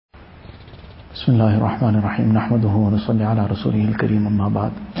بسم الله الرحمن الرحيم نحمده ونصلي على رسوله الكريم أما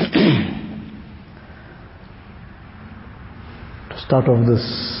بعد. To start off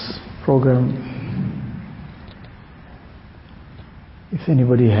this program, if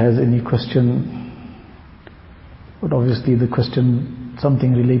anybody has any question, but obviously the question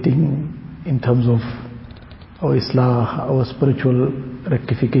something relating in terms of our Islah, our spiritual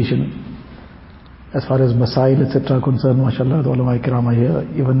rectification, as far as Masail etc. are concerned, mashallah, the ulama kiram are here,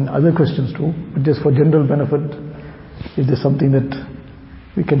 even other questions too, but just for general benefit, if there's something that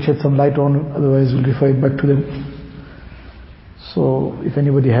we can shed some light on, otherwise we'll refer it back to them. So if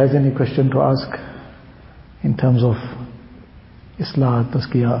anybody has any question to ask in terms of Islah,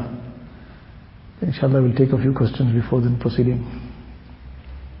 Tazkiyah, inshallah we'll take a few questions before then proceeding.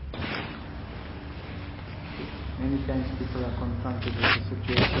 Many times people are confronted with a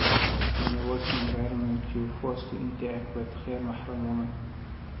situation in a working environment, you're forced to interact with Khair Mahram women.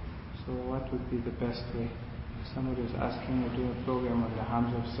 So what would be the best way? If somebody is asking you to do a program on the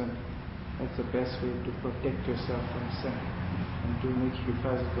harms of sin, what's the best way to protect yourself from sin and to make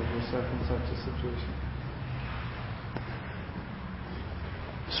hifazat of yourself in such a situation?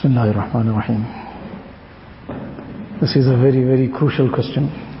 Bismillahir Rahmanir Rahim. This is a very, very crucial question.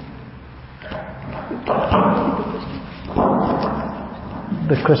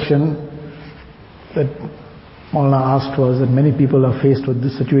 The question that Maulana asked was that many people are faced with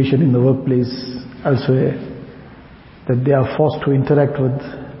this situation in the workplace, elsewhere, that they are forced to interact with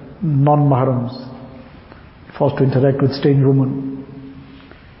non-mahrams, forced to interact with strange women.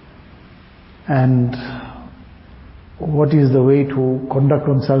 And what is the way to conduct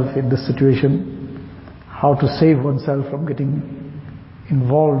oneself in this situation? How to save oneself from getting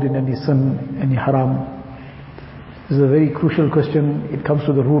involved in any sin, any haram? This is a very crucial question. It comes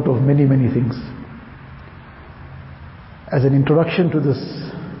to the root of many, many things. As an introduction to this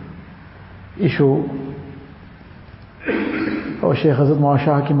issue, our Shaykh Hazrat Maulana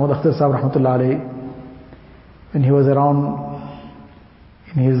Shah Hakim Mahmud Akhtar Sahib Rahmatullah Alayhi, when he was around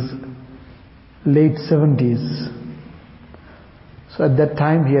in his late 70s, so at that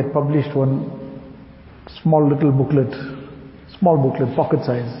time he had published one small booklet, pocket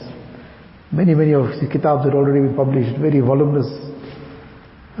size. Many of his kitabs had already been published, very voluminous,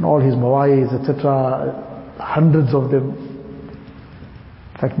 and all his mawaiz, etc., hundreds of them.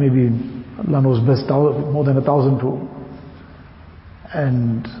 In fact, maybe Allah knows best, more than 1,000 too.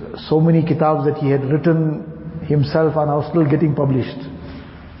 And so many kitabs that he had written himself are now still getting published.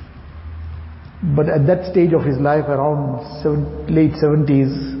 But at that stage of his life, around late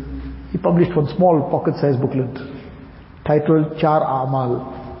 70s, he published one small pocket-sized booklet titled Char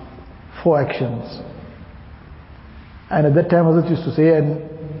A'mal, 4 actions. And at that time Hazrat used to say, and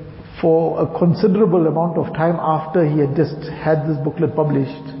for a considerable amount of time after he had just had this booklet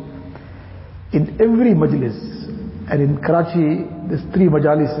published, in every majlis, and in Karachi there's 3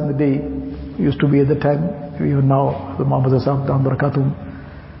 majalis in the day, used to be at the time, even now, the Muhammad Sahab Dam Barakatum,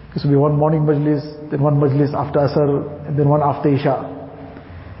 used to be one morning majlis, then one majlis after Asr, and then one after Isha.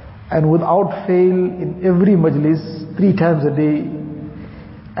 And without fail, in every majlis, 3 times a day,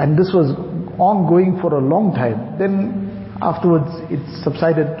 and this was ongoing for a long time. Then afterwards it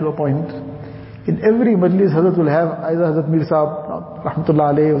subsided to a point. In every majlis, Hazrat will have either Hazrat Mir Sahab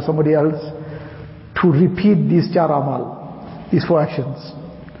Rahmatullah Alayhi or somebody else to repeat these 4 amal, these 4 actions.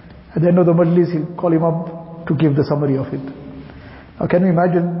 At the end of the majlis, he'll call him up to give the summary of it. Now can you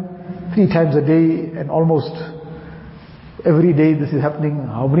imagine 3 times a day and almost every day this is happening,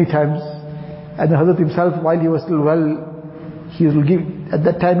 how many times? And the Hazrat himself, while he was still well, he will give, at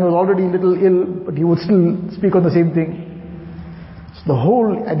that time he was already a little ill, but he would still speak on the same thing. So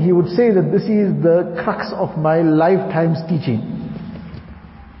and he would say that this is the crux of my lifetime's teaching.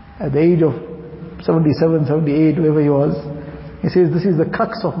 At the age of 77, 78, whoever he was, he says this is the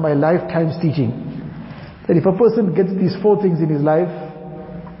crux of my lifetime's teaching. That if a person gets these 4 things in his life,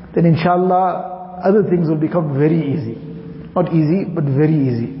 then inshallah other things will become very easy. Not easy, but very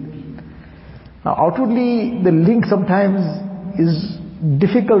easy. Now outwardly the link sometimes is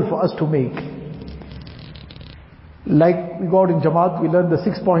difficult for us to make. Like we go out in Jamaat, we learn the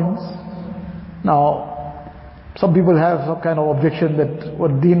 6 points. Now some people have some kind of objection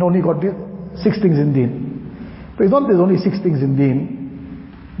that Deen only got 6 things in Deen. But it's not there's only 6 things in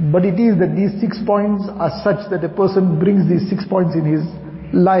Deen, but it is that these 6 points are such that a person brings these 6 points in his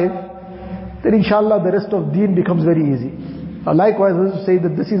life, then inshallah the rest of Deen becomes very easy. Now likewise I will say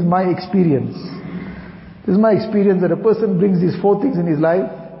that this is my experience. This is my experience, that a person brings these 4 things in his life,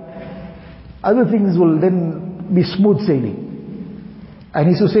 other things will then be smooth sailing. And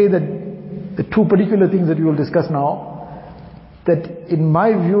he used to say that the 2 particular things that we will discuss now, that in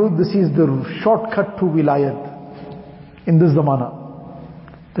my view, this is the shortcut to wilayat in this zamana.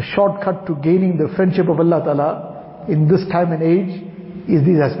 The shortcut to gaining the friendship of Allah Ta'ala in this time and age is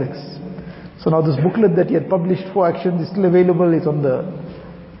these aspects. So now this booklet that he had published, 4 actions, is still available. It's on the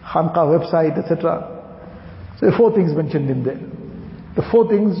Khanqa website, etc. So there are 4 things mentioned in there. The 4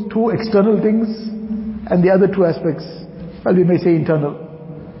 things, 2 external things, and the other 2 aspects, well, we may say internal.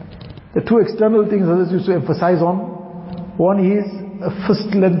 The 2 external things others used to emphasize on, one is a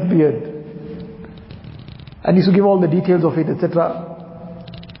fist-length beard. And he used to give all the details of it, etc.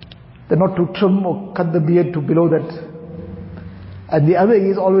 Then not to trim or cut the beard to below that. And the other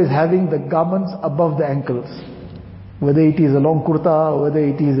is always having the garments above the ankles. Whether it is a long kurta, or whether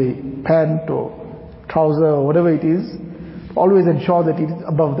it is a pant or trouser or whatever it is, always ensure that it is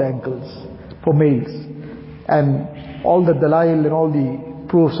above the ankles for males. And all the dalail and all the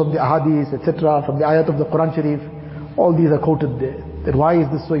proofs from the ahadith, etc., from the ayat of the Quran Sharif, all these are quoted there. That why is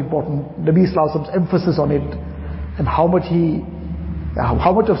this so important? Nabi Sallallahu Alaihi Wasallam's emphasis on it, and how much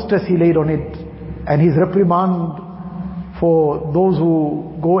of stress he laid on it, and his reprimand for those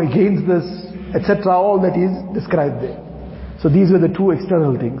who go against this, etc., all that is described there. So these were the 2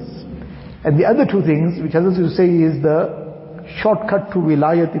 external things. And the other 2 things, which others used to say, is the shortcut to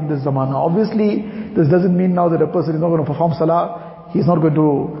wilayat in this zamana. Obviously, this doesn't mean now that a person is not going to perform salah, he's not going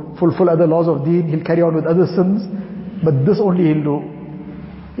to fulfill other laws of deen, he'll carry on with other sins, but this only he'll do.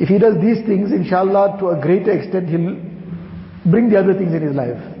 If he does these things, inshallah, to a greater extent, he'll bring the other things in his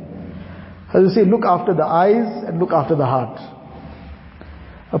life. As you say, look after the eyes and look after the heart.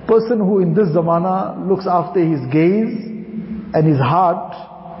 A person who in this zamana looks after his gaze and his heart,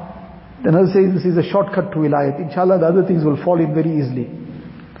 then as I say, this is a shortcut to wilayat. Inshallah, the other things will fall in very easily.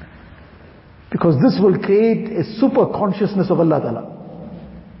 Because this will create a super consciousness of Allah Ta'ala.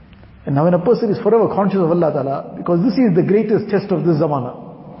 And now when a person is forever conscious of Allah Ta'ala, because this is the greatest test of this zamana.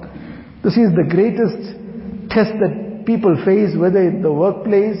 This is the greatest test that people face, whether in the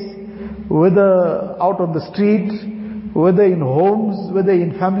workplace, whether out on the street, whether in homes, whether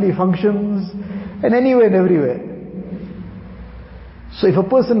in family functions, and anywhere and everywhere. So if a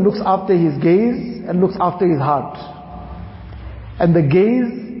person looks after his gaze and looks after his heart, and the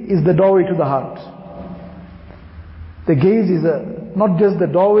gaze is the doorway to the heart. The gaze is not just the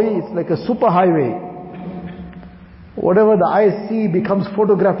doorway, it's like a super highway. Whatever the eyes see becomes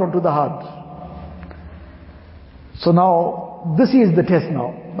photographed onto the heart. So now, this is the test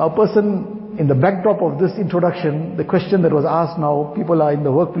now. Now a person, in the backdrop of this introduction, the question that was asked now, people are in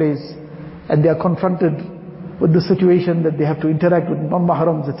the workplace and they are confronted with the situation that they have to interact with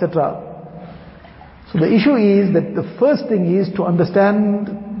non-mahrams, etc. So the issue is that the first thing is to understand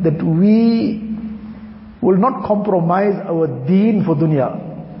that we will not compromise our deen for dunya.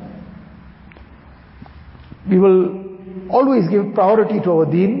 We will always give priority to our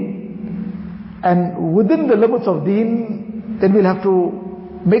deen, and within the limits of deen, then we'll have to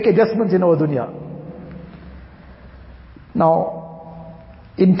make adjustments in our dunya. Now,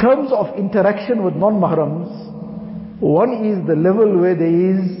 in terms of interaction with non-mahrams, one is the level where there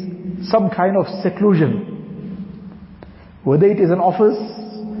is some kind of seclusion. Whether it is an office,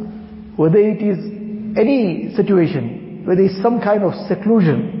 whether it is any situation where there is some kind of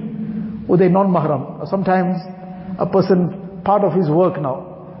seclusion with a non-mahram. Sometimes a person, part of his work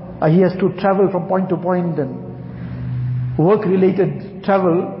now, he has to travel from point to point and work-related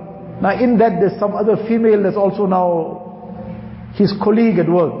travel. Now in that there's some other female that's also now his colleague at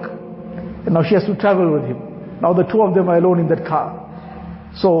work, and now she has to travel with him. Now the two of them are alone in that car.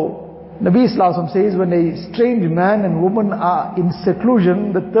 So Nabi Sallallahu Alaihi Wasallam says, when a strange man and woman are in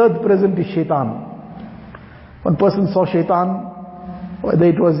seclusion, the third present is shaitan. One person saw shaitan, whether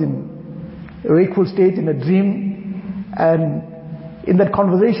it was in a wakeful state, in a dream, and in that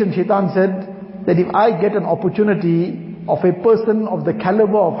conversation shaitan said that if I get an opportunity of a person of the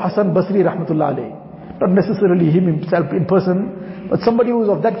caliber of Hasan Basri rahmatullah alayhi, not necessarily him himself in person, but somebody who is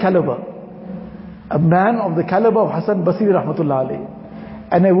of that caliber, a man of the caliber of Hasan Basri rahmatullah alayhi,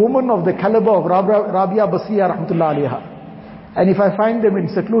 and a woman of the caliber of Rabia Basriya rahmatullah alayha, and if I find them in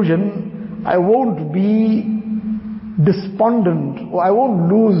seclusion, I won't be despondent, or I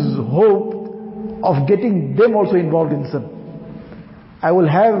won't lose hope of getting them also involved in sin. I will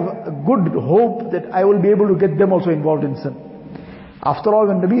have a good hope that I will be able to get them also involved in sin. After all,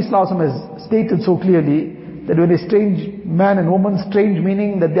 when Nabi Sallallahu Alaihi Wasallam has stated so clearly that when a strange man and woman, strange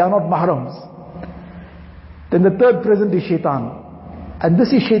meaning that they are not mahrams, then the third present is shaitan. And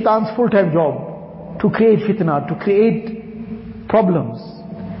this is shaitan's full-time job, to create fitna, to create problems.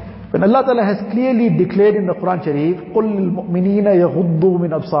 When Allah Ta'ala has clearly declared in the Quran Sharif, قُلْ لِلْمُؤْمِنِينَ يَغُضُّوا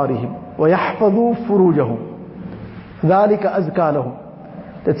مِنْ أَبْصَارِهِمْ وَيَحْفَظُوا فُرُوجَهُمْ. ذَلِكَ أَزْكَى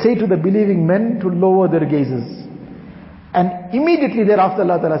لَهُمْ. That say to the believing men to lower their gazes. And immediately thereafter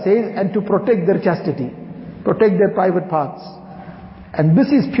Allah Ta'ala says, and to protect their chastity, protect their private parts. And this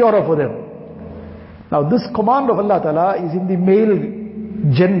is purer for them. Now this command of Allah Ta'ala is in the male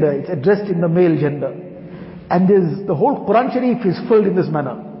gender, it's addressed in the male gender. And the whole Quran Sharif is filled in this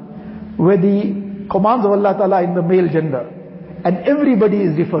manner, where the commands of Allah Ta'ala in the male gender, and everybody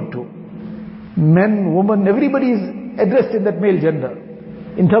is referred to. Men, women, everybody is addressed in that male gender,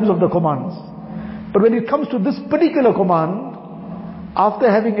 in terms of the commands. But when it comes to this particular command, after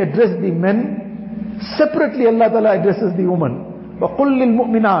having addressed the men, separately Allah Ta'ala addresses the woman. وَقُلْ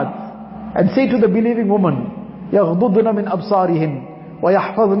لِلْمُؤْمِنَاتِ. And say to the believing woman, يَغْضُضْنَ مِنْ أَبْصَارِهِنْ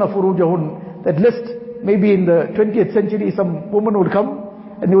وَيَحْفَظْنَ فُرُوجَهُنْ. That lest maybe in the 20th century some woman would come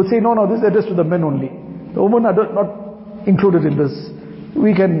and they would say, no, this is addressed to the men only. The women are not included in this.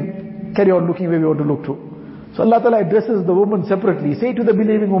 We can carry on looking where we want to look to. So Allah Ta'ala addresses the woman separately. Say to the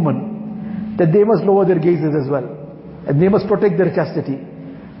believing woman that they must lower their gazes as well. And they must protect their chastity.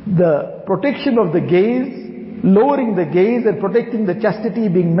 The protection of the gaze, lowering the gaze and protecting the chastity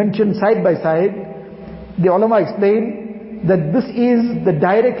being mentioned side by side, the ulama explain that this is the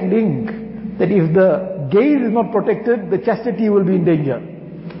direct link, that if the gaze is not protected, the chastity will be in danger.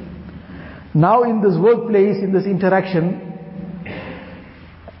 Now in this workplace, in this interaction,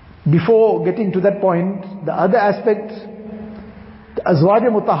 before getting to that point, the other aspect, the Azwaj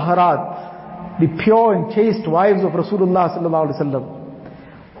Mutahharat, the pure and chaste wives of Rasulullah sallallahu alaihi wasallam,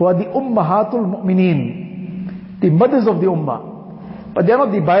 who are the Ummahatul Mu'mineen, the mothers of the Ummah. But they are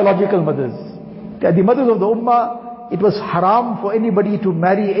not the biological mothers. They are the mothers of the Ummah. It was haram for anybody to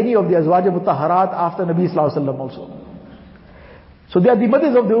marry any of the Azwaj Mutahharat after Nabi sallallahu alaihi wasallam also. So they are the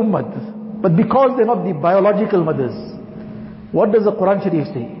mothers of the Ummah. But because they are not the biological mothers, what does the Quran Sharif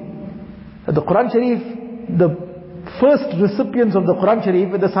say? That the Quran Sharif, the first recipients of the Quran Sharif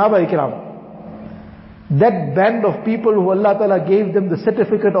were the Sahaba Ikram. That band of people who Allah Ta'ala gave them the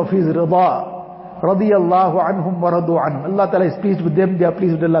certificate of His Rida, radiyallahu anhum wa radu an. Allah Ta'ala is pleased with them, they are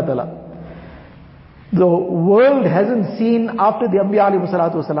pleased with Allah Ta'ala. The world hasn't seen, after the Anbiya alayhi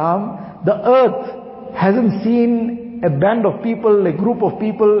salatu wasalam, the earth hasn't seen a band of people, a group of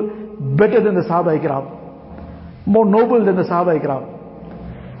people better than the Sahaba Ikram, more noble than the Sahaba Ikram.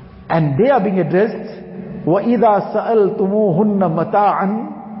 And they are being addressed, وَإِذَا سَأَلْتُمُوهُنَّ مَتَاعًا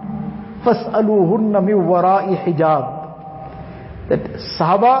فَاسْأَلُوهُنَّ مِنْ وَرَاءِ حِجَابٍ. That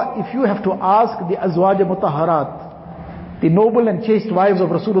Sahaba, if you have to ask the Azwaj Mutahharat, the noble and chaste wives of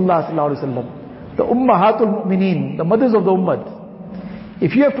Rasulullah sallallahu alaihi wasallam, the Ummahatul Mu'mineen, the mothers of the Ummah,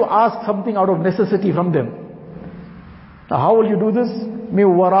 if you have to ask something out of necessity from them, now how will you do this? مِنْ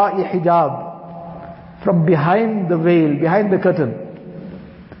وَرَاءِ حِجَابٍ. From behind the veil, behind the curtain.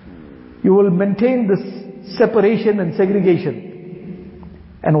 You will maintain this separation and segregation.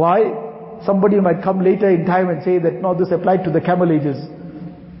 And why? Somebody might come later in time and say that no, this applied to the Camel Ages.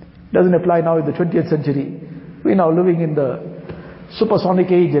 Doesn't apply now in the 20th century. We're now living in the supersonic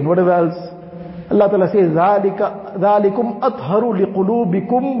age and whatever else. Allah Ta'ala says, ذَلِكُمْ أَطْهَرُ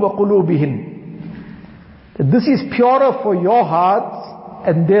لِقُلُوبِكُمْ وَقُلُوبِهِنْ. This is purer for your hearts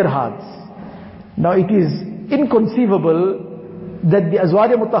and their hearts. Now it is inconceivable that the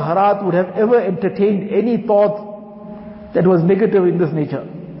Azwaj Mutahharat would have ever entertained any thought that was negative in this nature.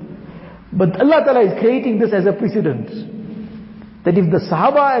 But Allah Ta'ala is creating this as a precedent. That if the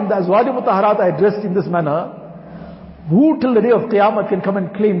Sahaba and the Azwaj Mutahharat are addressed in this manner, who till the day of Qiyamah can come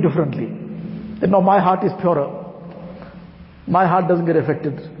and claim differently? That no, my heart is purer. My heart doesn't get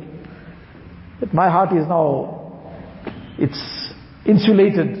affected. That my heart is now, it's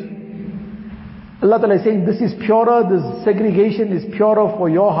insulated. Allah Ta'ala is saying this is purer, this segregation is purer for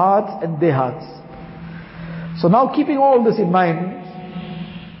your hearts and their hearts. So now keeping all this in mind,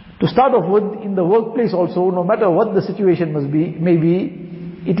 to start off with, in the workplace also, no matter what the situation may be,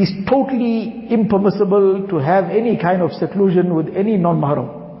 it is totally impermissible to have any kind of seclusion with any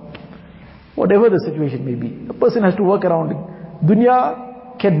non-mahram. Whatever the situation may be. A person has to work around it.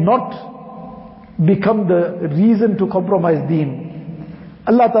 Dunya cannot become the reason to compromise deen.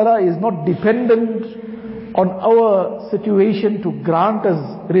 Allah Ta'ala is not dependent on our situation to grant us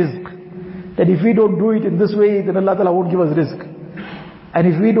rizq. That if we don't do it in this way, then Allah Ta'ala won't give us rizq. And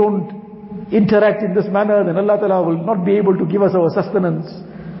if we don't interact in this manner, then Allah Ta'ala will not be able to give us our sustenance.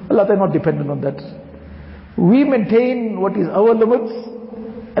 Allah Ta'ala is not dependent on that. We maintain what is our limits,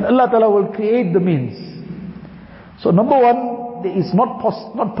 and Allah Ta'ala will create the means. So number one, it is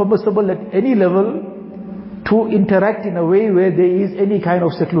not permissible at any level to interact in a way where there is any kind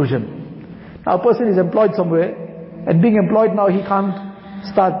of seclusion. Now a person is employed somewhere, and being employed now he can't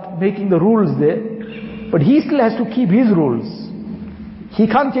start making the rules there. But he still has to keep his rules. He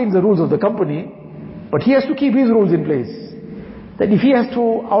can't change the rules of the company, but he has to keep his rules in place. That if he has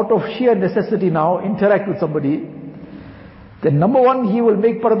to, out of sheer necessity now, interact with somebody, then number one, he will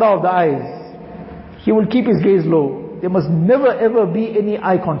make parda of the eyes. He will keep his gaze low. There must never ever be any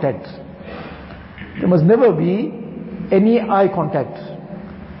eye contact. There must never be any eye contact.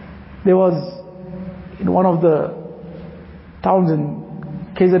 There was, in one of the towns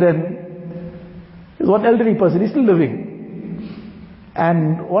in KZN, there's one elderly person, he's still living.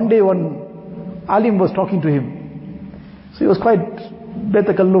 And one day one alim was talking to him. So he was quite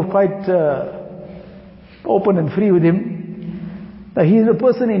betakalluf, quite open and free with him. He is a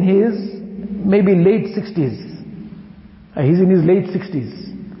person in his maybe late 60s. He's in his late 60s.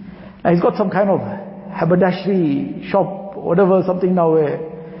 He's got some kind of haberdashery shop, whatever, something now where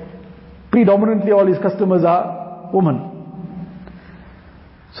predominantly all his customers are women.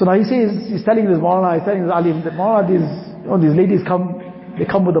 So now he says, he's telling this Maulana, he's telling this alim that Maulana, these ladies come, they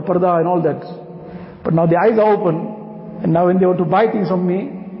come with the parda and all that. But now their eyes are open, and now when they want to buy things from me,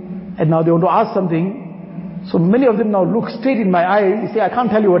 and now they want to ask something, so many of them now look straight in my eyes, they say, I can't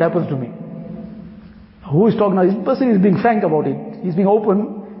tell you what happens to me. Who is talking now? This person is being frank about it. He's being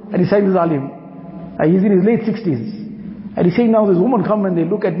open, and he's saying this alim. He's in his late 60s. And he's saying now this woman come and they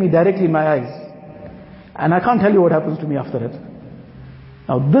look at me directly in my eyes. And I can't tell you what happens to me after that.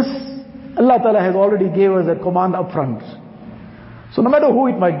 Now this, Allah Ta'ala has already gave us that command up front. So no matter who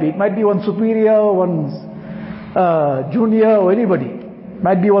it might be one's superior, one's junior or anybody,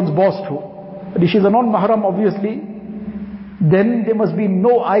 might be one's boss too. But if she's a non-mahram obviously, then there must be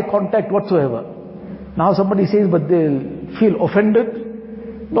no eye contact whatsoever. Now somebody says, but they'll feel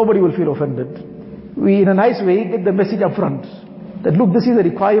offended. Nobody will feel offended. We in a nice way get the message up front. That look, this is a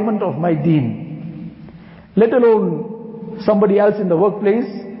requirement of my deen. Let alone somebody else in the workplace,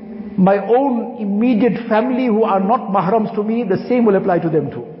 my own immediate family who are not mahrams to me, the same will apply to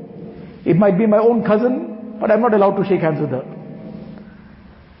them too. It might be my own cousin, but I'm not allowed to shake hands with her.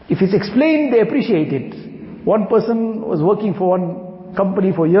 If it's explained, they appreciate it. One person was working for one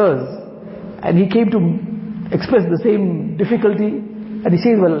company for years, and he came to express the same difficulty, and he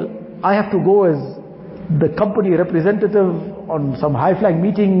says, well, I have to go as the company representative on some high-flying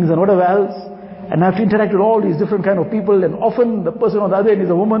meetings and whatever else, and I have to interact with all these different kind of people, and often the person on the other end is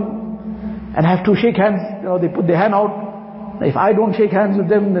a woman, and I have to shake hands, they put their hand out. If I don't shake hands with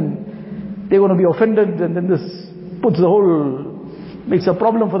them, then they're going to be offended, and then this makes a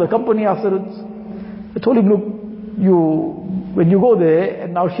problem for the company afterwards. I told him, look, when you go there,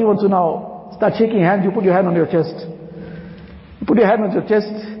 and now she wants to now start shaking hands, you put your hand on your chest. You put your hand on your chest,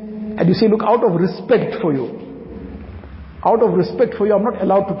 and you say, look, out of respect for you, I'm not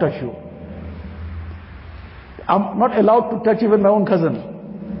allowed to touch you. I'm not allowed to touch even my own cousin.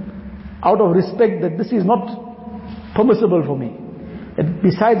 Out of respect that this is not permissible for me. And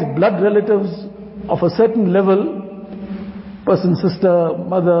besides blood relatives of a certain level, person, sister,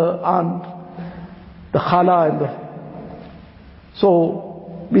 mother, aunt, the khala and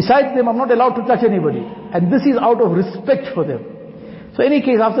so besides them I'm not allowed to touch anybody. And this is out of respect for them. So in any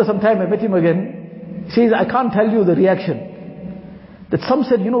case, after some time I met him again. He says, I can't tell you the reaction. That some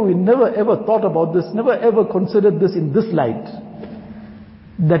said, we never ever thought about this, never ever considered this in this light.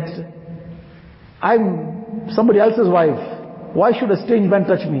 That I'm somebody else's wife. Why should a strange man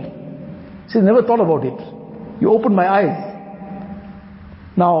touch me? He says, never thought about it. You opened my eyes.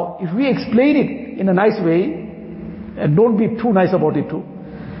 Now, if we explain it in a nice way, and don't be too nice about it too,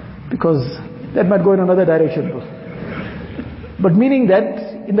 because that might go in another direction too. But meaning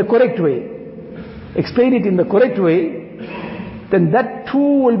that in the correct way, explain it in the correct way, then that too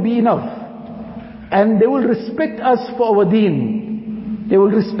will be enough. And they will respect us for our deen. They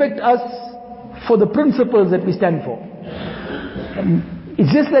will respect us for the principles that we stand for. And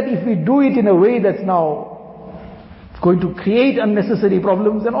it's just that if we do it in a way that's now going to create unnecessary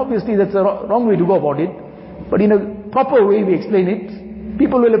problems, then obviously that's a wrong way to go about it. But in a proper way we explain it,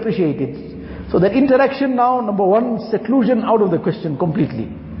 people will appreciate it. So that interaction now, number one, seclusion out of the question completely.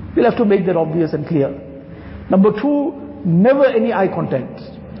 We'll have to make that obvious and clear. Number two, never any eye contact.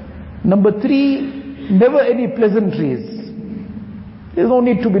 Number three, never any pleasantries. There's no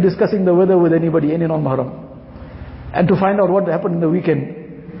need to be discussing the weather with anybody, any non-mahram. And to find out what happened in the weekend.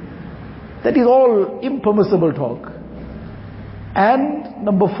 That is all impermissible talk. And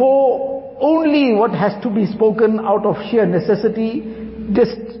number four, only what has to be spoken out of sheer necessity,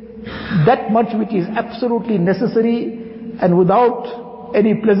 just that much which is absolutely necessary and without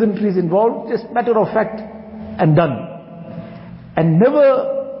any pleasantries involved, just matter of fact and done. And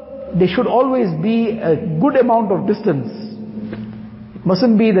never, there should always be a good amount of distance. It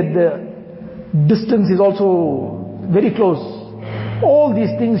mustn't be that Distance is also very close. All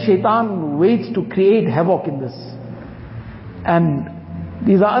these things, shaitan waits to create havoc in this. And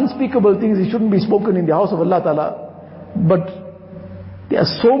these are unspeakable things. It shouldn't be spoken in the house of Allah Ta'ala. But there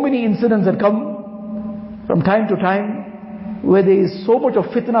are so many incidents that come from time to time where there is so much of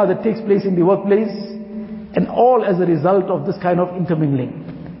fitna that takes place in the workplace, and all as a result of this kind of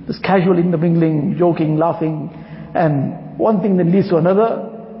intermingling. This casual intermingling, joking, laughing, and one thing then leads to another,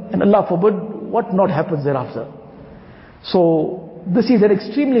 and Allah forbid, what not happens thereafter. So, this is an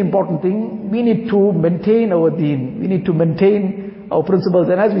extremely important thing. We need to maintain our deen. We need to maintain our principles.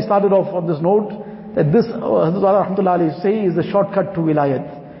 And as we started off on this note, that this, Hazrat Rahmatullah say, is the shortcut to wilayat.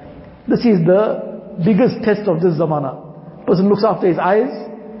 This is the biggest test of this zamana. Person looks after his eyes,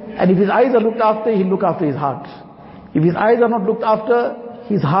 and if his eyes are looked after, he'll look after his heart. If his eyes are not looked after,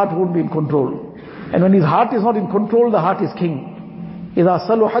 his heart won't be in control. And when his heart is not in control, the heart is king. إِذَا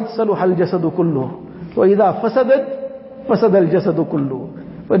صَلُحَتْ صَلُحَ الْجَسَدُ كُلُّهُ وَإِذَا فَسَدَتْ فَسَدَ الْجَسَدُ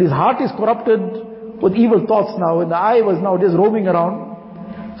كُلُّهُ. When his heart is corrupted with evil thoughts now, when the eye was now just roaming around,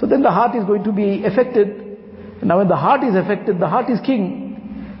 so then the heart is going to be affected. And now when the heart is affected, the heart is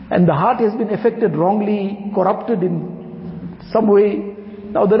king. And the heart has been affected wrongly, corrupted in some way.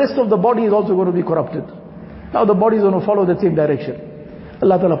 Now the rest of the body is also going to be corrupted. Now the body is going to follow the same direction.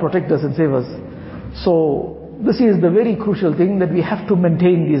 Allah Ta'ala protect us and save us. So, this is the very crucial thing, that we have to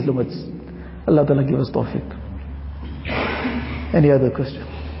maintain these limits. Allah Ta'ala give us tawfiq. Any other question?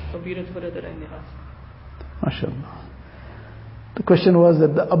 MashaAllah. The question was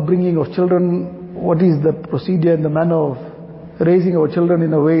that the upbringing of children, what is the procedure and the manner of raising our children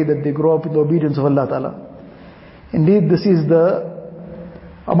in a way that they grow up in the obedience of Allah Ta'ala. Indeed, this is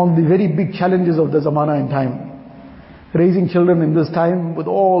among the very big challenges of the zamana in time. Raising children in this time with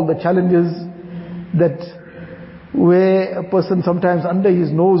all the challenges that where a person sometimes under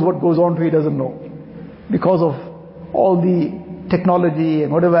his nose what goes on to he doesn't know, because of all the technology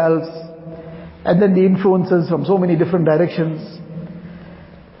and whatever else, and then the influences from so many different directions.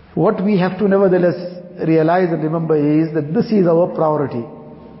 What we have to nevertheless realize and remember is that this is our priority.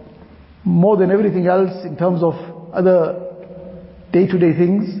 More than everything else in terms of other day-to-day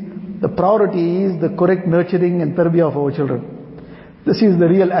things, the priority is the correct nurturing and tarbiyah of our children. This is the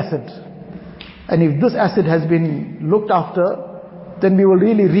real asset. And if this asset has been looked after, then we will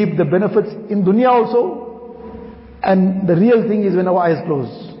really reap the benefits in dunya also. And the real thing is when our eyes close.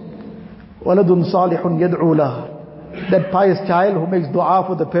 وَلَدٌ صَالِحٌ يَدْعُو لَهُ. That pious child who makes dua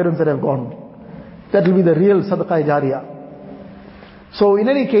for the parents that have gone. That will be the real sadaqah jariyah. So in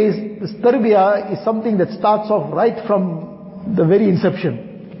any case, this tarbiyah is something that starts off right from the very inception.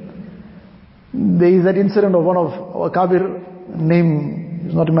 There is that incident of one of our Kabir, name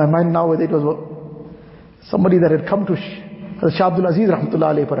is not in my mind now, whether it was somebody that had come to Shah Abdul Aziz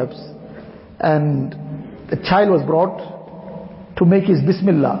Rahmatullah alayhi perhaps, and the child was brought to make his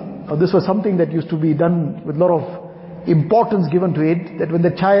Bismillah. Now this was something that used to be done with a lot of importance given to it, that when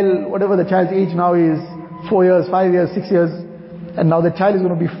the child, whatever the child's age now is, 4 years, 5 years, 6 years, and now the child is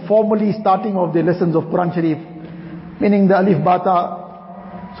going to be formally starting off the lessons of Quran Sharif, meaning the Alif Bata.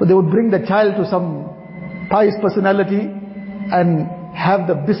 So they would bring the child to some pious personality and have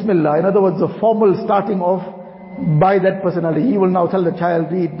the Bismillah. In other words, the formal starting off by that personality. He will now tell the child,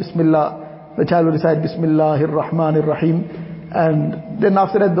 read Bismillah. The child will recite Bismillahir Rahmanir Rahim. And then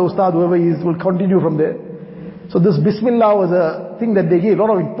after that, the Ustad, whoever he is, will continue from there. So this Bismillah was a thing that they gave a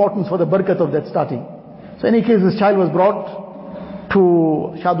lot of importance for the barakat of that starting. So in any case, this child was brought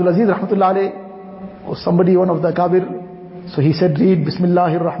to Shah Abdul Aziz Rahmatullah alayh, or somebody, one of the Kabir. So he said, read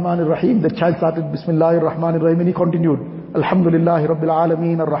Bismillahir Rahmanir Rahim. The child started Bismillahir Rahmanir Rahim and he continued. Alhamdulillahi Rabbil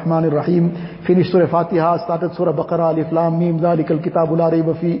Alameen Ar-Rahmanir Rahim. Finished Surah Fatiha, started Surah Baqarah, Alif Lam Mim, Dhalikal Kitabu La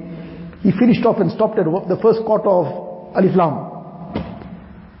Rayba Fi. He finished off and stopped at the first quarter of Alif Lam.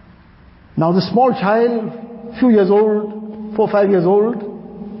 Now the small child, few years old, 4 or 5 years old,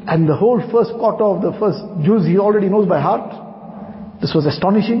 and the whole first quarter of the first juz he already knows by heart. This was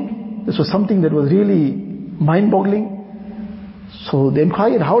astonishing. This was something that was really mind-boggling. So they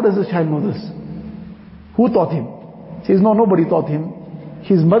inquired, how does this child know this? Who taught him? He says, no, nobody taught him.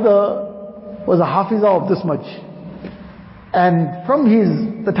 His mother was a hafiza of this much. And from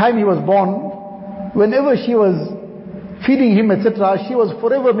the time he was born, whenever she was feeding him, etc., she was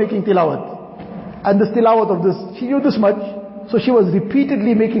forever making tilawat. And this tilawat of this, she knew this much, so she was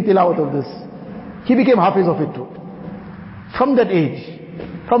repeatedly making tilawat of this. He became hafiz of it too. From that age,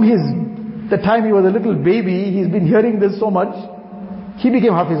 from the time he was a little baby, he's been hearing this so much, he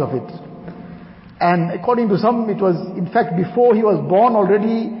became hafiz of it. And according to some, it was, in fact, before he was born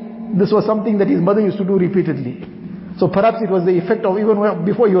already, this was something that his mother used to do repeatedly. So perhaps it was the effect of even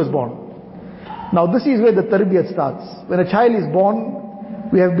before he was born. Now this is where the tarbiyat starts. When a child is born,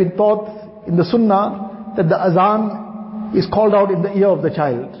 we have been taught in the sunnah that the azan is called out in the ear of the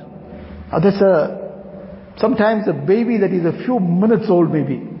child. Now sometimes a baby that is a few minutes old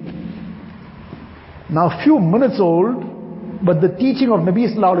maybe. Now few minutes old, but the teaching of Nabi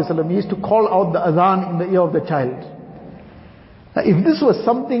Sallallahu Alaihi Wasallam is to call out the azan in the ear of the child. Now if this was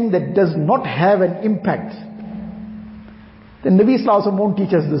something that does not have an impact, then Nabi Sallallahu Alaihi Wasallam won't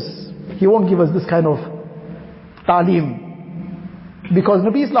teach us this. He won't give us this kind of ta'lim. Because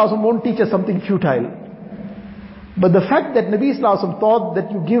Nabi Sallallahu Alaihi Wasallam won't teach us something futile. But the fact that Nabi Sallallahu Alaihi Wasallam thought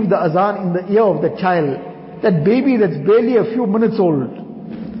that you give the azan in the ear of the child, that baby that's barely a few minutes old,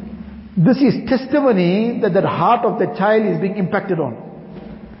 this is testimony that the heart of the child is being impacted on.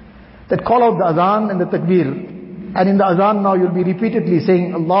 That call out the azan and the takbir. And in the azan now you'll be repeatedly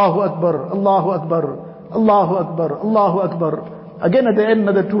saying Allahu Akbar, Allahu Akbar, Allahu Akbar, Allahu Akbar. Again at the end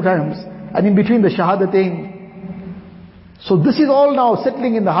another 2 times. And in between the shahadatain. So this is all now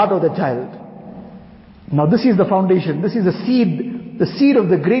settling in the heart of the child. Now this is the foundation. This is the seed. The seed of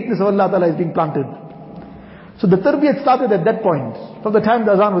the greatness of Allah Ta'ala is being planted. So the tarbiyat started at that point. From the time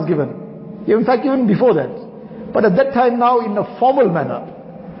the azan was given. In fact even before that. But at that time now in a formal manner.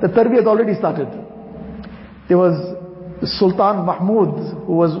 The tarbiyat already started. There was Sultan Mahmud,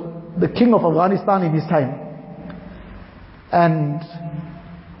 who was the king of Afghanistan in his time. And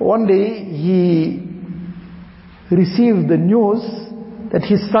one day he received the news that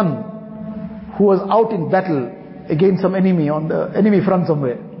his son, who was out in battle against some enemy on the enemy front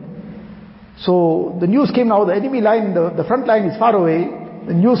somewhere. So the news came now, the enemy line, the front line is far away.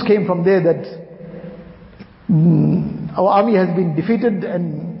 The news came from there that our army has been defeated,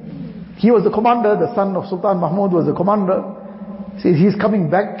 and he was the commander, the son of Sultan Mahmud was the commander. Says he's coming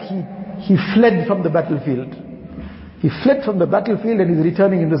back, he fled from the battlefield. He fled from the battlefield and is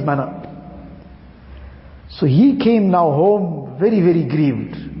returning in this manner. So he came now home very, very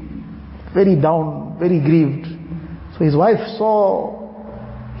grieved. Very down, very grieved. So his wife saw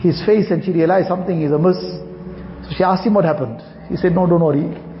his face and she realized something is amiss. So she asked him what happened. He said, no, don't worry.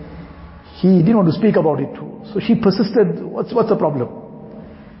 He didn't want to speak about it too. So she persisted, what's the problem?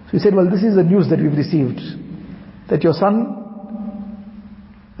 So he said, well, this is the news that we've received. That your son,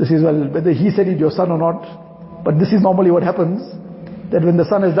 whether he said it your son or not, but this is normally what happens, that when the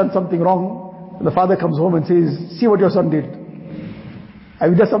son has done something wrong, the father comes home and says, see what your son did.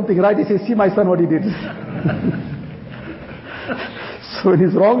 Have you done something right? He says, see my son what he did. So when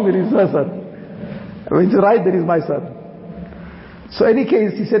he's wrong, then he's my son. When he's right, then he's my son. So in any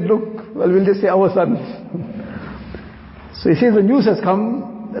case, he said, look, well, we'll just say our son. So he says, the news has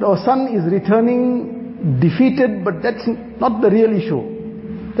come that our son is returning defeated, but that's not the real issue.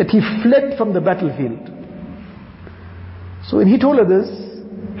 That he fled from the battlefield. So when he told her this,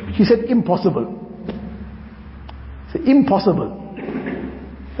 she said, impossible. He said, impossible.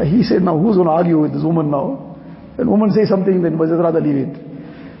 He said, now who's going to argue with this woman now? When woman says something, then just rather leave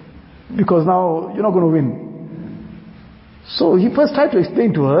it. Because now you're not going to win. So he first tried to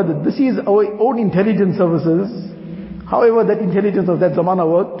explain to her that this is our own intelligence services. However that intelligence of that zamana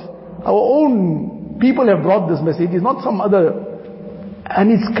worked, our own people have brought this message. It's not some other,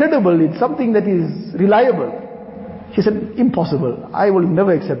 and it's credible, it's something that is reliable. She said, impossible. I will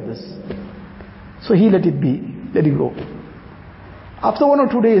never accept this. So he let it be. Let it go. After 1 or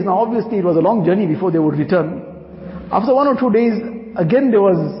 2 days, now obviously it was a long journey before they would return. After 1 or 2 days, again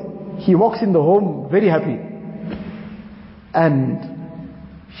he walks in the home very happy. And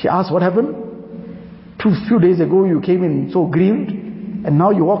she asked, what happened? Few days ago you came in so grieved, and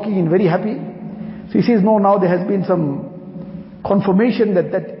now you're walking in very happy. So he says, no, now there has been some confirmation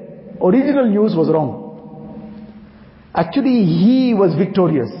that original news was wrong. Actually, he was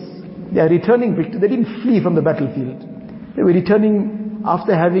victorious. They are returning They didn't flee from the battlefield. They were returning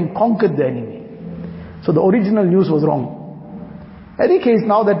after having conquered the enemy. So the original news was wrong. In any case,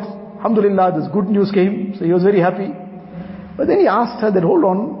 now that, alhamdulillah, this good news came, so he was very happy. But then he asked her that, hold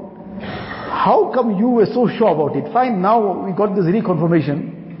on, how come you were so sure about it? Fine, now we got this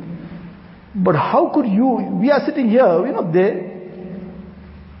reconfirmation. But how could you, we are sitting here, we're not there.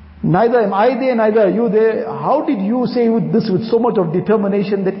 Neither am I there, neither are you there. How did you say this with so much of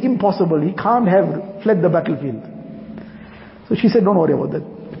determination that impossible, he can't have fled the battlefield? So she said, don't worry about that.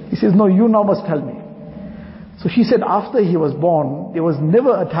 He says, no, you now must tell me. So she said, after he was born, there was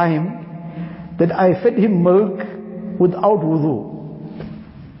never a time that I fed him milk without wudu.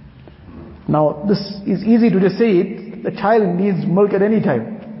 Now, this is easy to just say it. The child needs milk at any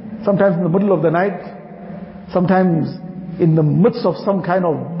time. Sometimes in the middle of the night, sometimes in the midst of some kind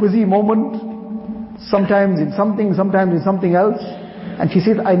of busy moment, sometimes in something else. And she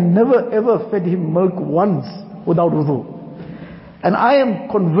said, I never ever fed him milk once without wudu. And I am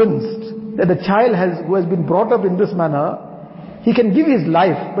convinced that a child who has been brought up in this manner, he can give his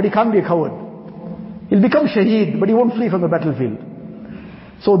life, but he can't be a coward. He'll become shaheed, but he won't flee from the battlefield.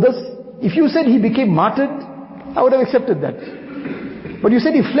 So this, if you said he became martyred, I would have accepted that. But you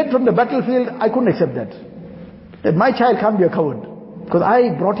said he fled from the battlefield, I couldn't accept that. That my child can't be a coward, because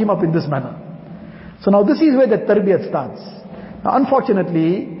I brought him up in this manner. So now this is where the tarbiyat starts. Now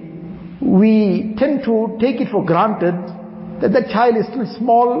unfortunately, we tend to take it for granted that that child is still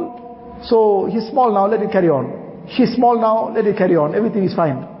small, so he's small now, let it carry on. She's small now, let it carry on. Everything is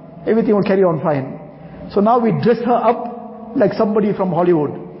fine. Everything will carry on fine. So now we dress her up like somebody from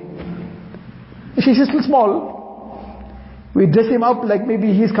Hollywood. She's still small. We dress him up like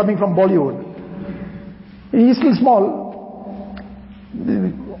maybe he's coming from Bollywood. He's still small.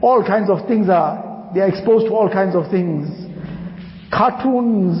 All kinds of things they are exposed to all kinds of things.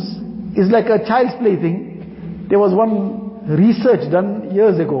 Cartoons is like a child's plaything. There was one research done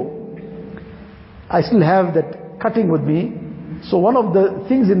years ago. I still have that cutting with me. So one of the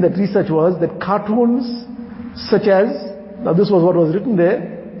things in that research was that cartoons such as, now this was what was written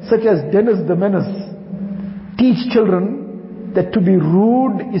there, such as Dennis the Menace, teach children that to be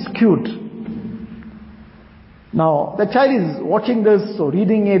rude is cute. Now, the child is watching this or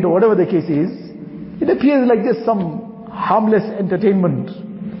reading it or whatever the case is, it appears like just some harmless entertainment.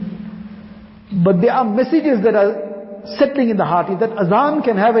 But there are messages that are settling in the heart. If that azan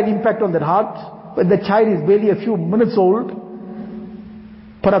can have an impact on that heart, when the child is barely a few minutes old,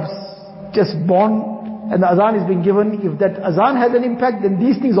 perhaps just born, and the azan is being given, if that azan has an impact, then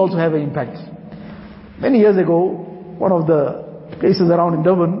these things also have an impact. Many years ago, one of the places around in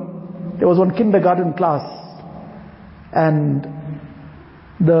Durban, there was one kindergarten class, and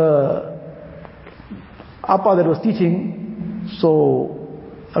the Appa that was teaching, so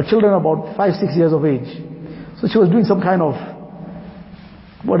our children about 5-6 years of age, so she was doing some kind of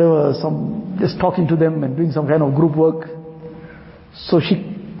whatever, just talking to them and doing some kind of group work. So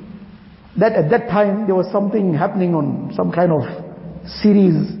at that time there was something happening on some kind of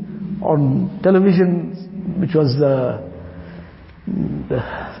series on television, which was the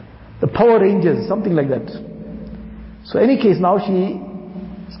Power Rangers, something like that. So any case, now she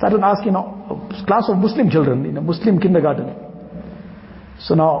started asking a class of Muslim children in a Muslim kindergarten.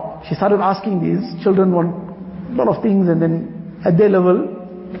 So now she started asking these children a lot of things, and then at their level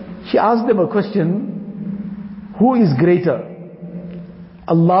she asked them a question: who is greater,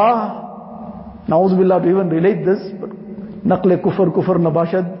 Allah? Na'udhu billah, to even relate this, but naqle kufr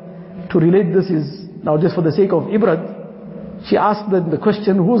nabashad, to relate this is now just for the sake of ibrat. She asked them the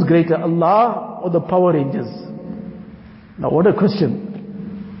question: who's greater, Allah or the Power Rangers? Now what a question.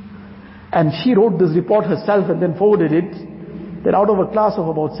 And she wrote this report herself and then forwarded it, that out of a class of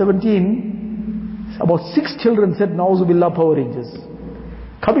about 17, about 6 children said Na'udhu billah, Power Rangers,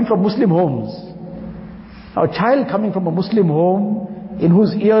 coming from Muslim homes. Now a child coming from a Muslim home, in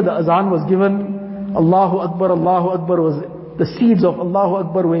whose ear the azan was given, Allahu Akbar was, the seeds of Allahu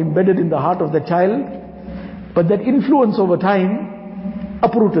Akbar were embedded in the heart of the child, but that influence over time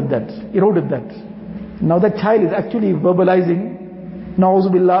uprooted that, eroded that. Now that child is actually verbalizing,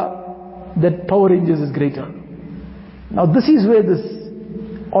 Na'udhu billah, that Power Rangers is greater. Now this is where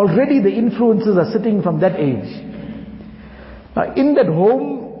already the influences are sitting from that age. Now in that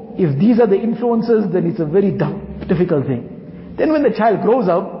home, if these are the influences, then it's a very difficult thing. Then when the child grows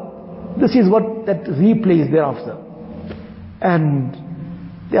up, this is what that replays thereafter. And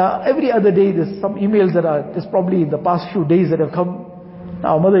every other day there's some emails that are just probably in the past few days that have come.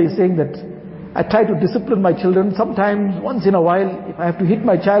 Now our mother is saying that I try to discipline my children. Sometimes, once in a while, if I have to hit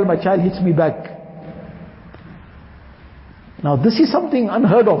my child hits me back. Now this is something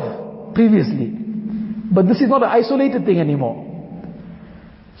unheard of previously. But this is not an isolated thing anymore.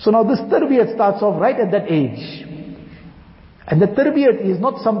 So now this tarbiyat starts off right at that age. And the tarbiyat is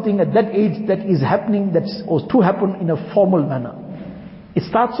not something at that age that is happening, or to happen in a formal manner. It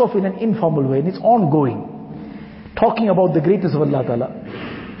starts off in an informal way, and it's ongoing. Talking about the greatness of Allah Ta'ala.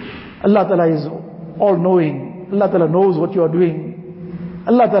 Allah Ta'ala is all-knowing. Allah Ta'ala knows what you are doing.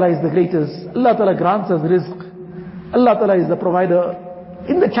 Allah Ta'ala is the greatest. Allah Ta'ala grants us rizq. Allah Ta'ala is the provider.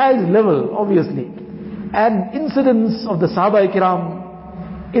 In the child's level, obviously. And incidents of the Sahaba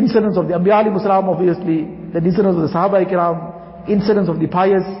Ikram, incidents of the Anbiya alayhi salam, obviously, the incidents of the Sahaba Ikram, incidents of the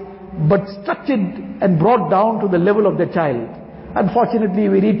pious, but structured and brought down to the level of the child. Unfortunately,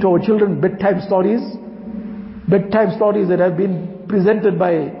 we read to our children bedtime stories that have been presented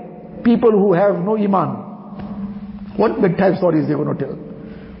by people who have no iman. What bedtime stories they're going to tell?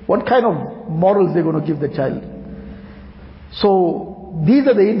 What kind of morals they're going to give the child? So these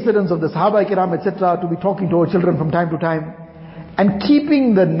are the incidents of the Sahaba Kiram, etc., to be talking to our children from time to time and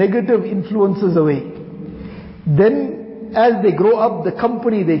keeping the negative influences away. Then as they grow up, the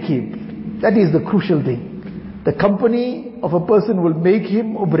company they keep, that is the crucial thing. The company of a person will make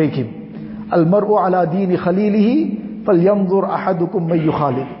him or break him. Al-mar'u ala dini khalilihi falyanzur ahadukum may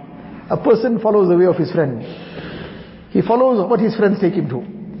yukhalil. A person follows the way of his friend. He follows what his friends take him to.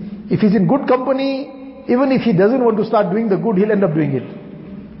 If he's in good company, even if he doesn't want to start doing the good, he'll end up doing it.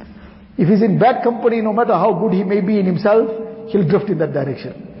 If he's in bad company, no matter how good he may be in himself, he'll drift in that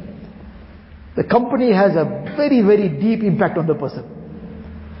direction. The company has a very, very deep impact on the person.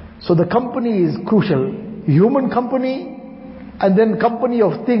 So the company is crucial. Human company, and then company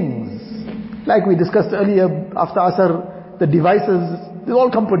of things. Like we discussed earlier, after Asr, the devices, this is all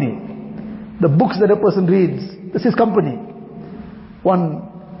company. The books that a person reads, this is company. One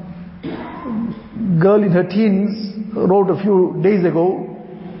girl in her teens wrote a few days ago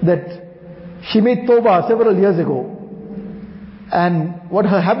that she made tawbah several years ago. And what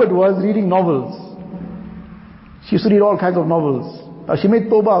her habit was, reading novels. She used to read all kinds of novels. Now she made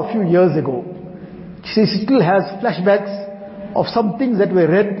tawbah a few years ago. She still has flashbacks of some things that were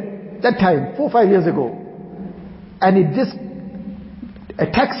read that time, 4 or 5 years ago. And it just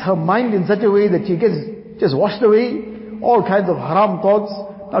attacks her mind in such a way that she gets just washed away, all kinds of haram thoughts.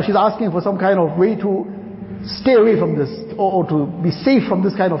 Now she's asking for some kind of way to stay away from this, or to be safe from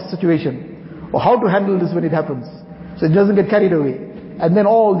this kind of situation, or how to handle this when it happens, so it doesn't get carried away. And then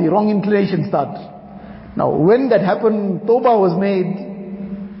all the wrong inclinations start. Now when that happened, tawbah was made,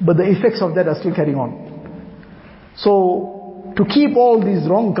 but the effects of that are still carrying on. So to keep all these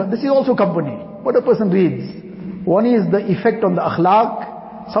wrong, this is also company, what a person reads. One is the effect on the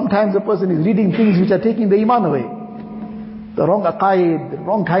akhlaq. Sometimes a person is reading things which are taking the iman away. The wrong aqaid, the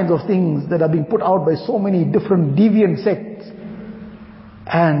wrong kinds of things that are being put out by so many different deviant sects.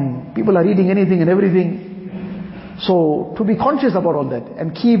 And people are reading anything and everything. So to be conscious about all that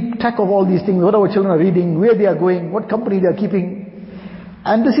and keep track of all these things, what our children are reading, where they are going, what company they are keeping.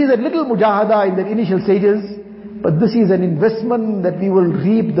 And this is a little mujahada in the initial stages, but this is an investment that we will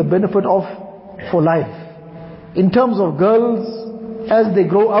reap the benefit of for life. In terms of girls, as they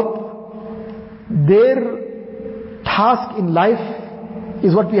grow up, their task in life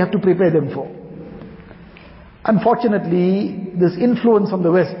is what we have to prepare them for. Unfortunately, this influence from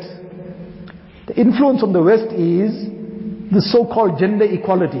the West, the influence from the West is the so-called gender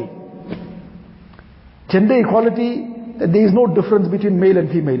equality. Gender equality, that there is no difference between male and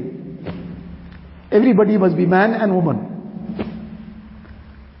female. Everybody must be man and woman.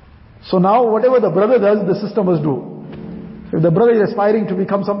 So now whatever the brother does, the sister must do. If the brother is aspiring to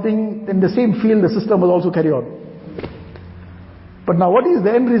become something, in the same field the sister must also carry on. But now what is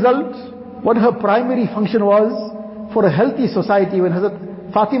the end result? What her primary function was for a healthy society. When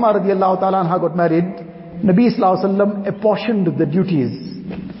Hazrat Fatima radiallahu ta'ala anha got married, Nabi sallallahu alaihi wasallam apportioned the duties.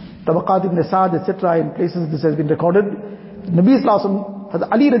 Tabaqat ibn Sa'd, etc., in places this has been recorded. Nabi sallallahu alaihi wasallam,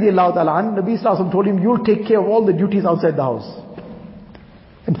 Hazrat Ali radiallahu ta'ala anha, Nabi sallallahu alaihi wasallam told him, you'll take care of all the duties outside the house.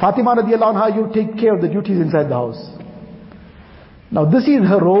 And Fatima radiallahu anha, you take care of the duties inside the house. Now this is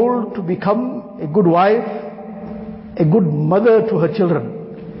her role, to become a good wife, a good mother to her children.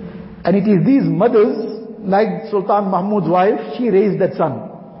 And it is these mothers, like Sultan Mahmud's wife, she raised that son,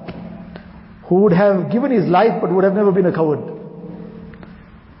 who would have given his life but would have never been a coward.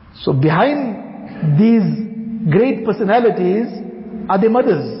 So behind these great personalities are the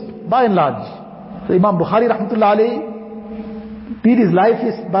mothers, by and large. So Imam Bukhari rahmatullah alayhi, read his life,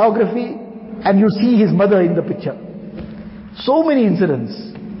 his biography, and you see his mother in the picture. So many incidents.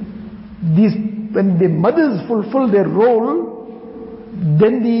 When the mothers fulfill their role,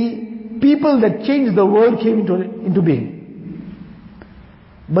 then the people that changed the world came into being.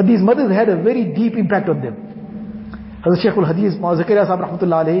 But these mothers had a very deep impact on them. Hazrat Shaykh al-Hadith, Mawlana Zakaria Sahib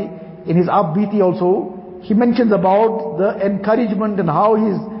rahmatullah alayhi, in his Ab-Biti also, he mentions about the encouragement and how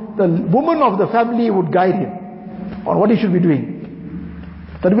the woman of the family would guide him on what he should be doing.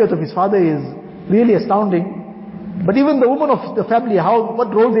 Tarbiyat of his father is really astounding. But even the woman of the family,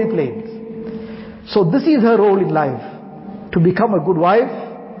 what role they played. So this is her role in life, to become a good wife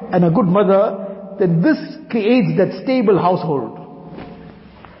and a good mother. Then this creates that stable household.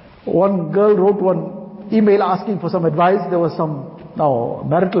 One girl wrote one email asking for some advice. There was some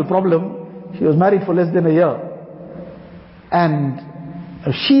marital problem. She was married for less than a year. And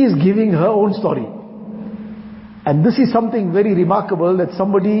she is giving her own story. And this is something very remarkable, that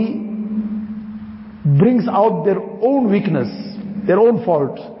somebody brings out their own weakness, their own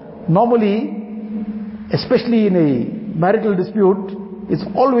fault. Normally, especially in a marital dispute, it's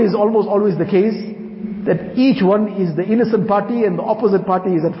almost always the case that each one is the innocent party and the opposite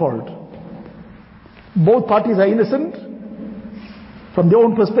party is at fault. Both parties are innocent from their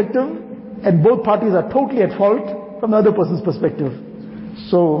own perspective, and both parties are totally at fault from the other person's perspective.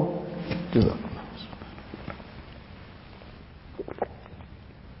 So,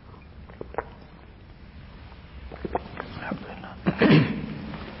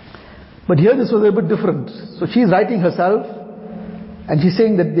 but here this was a bit different. So she's writing herself, and she's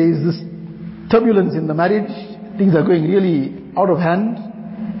saying that there is this turbulence in the marriage, things are going really out of hand.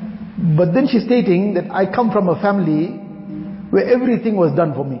 But then she's stating that I come from a family where everything was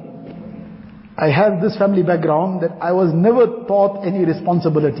done for me. I have this family background that I was never taught any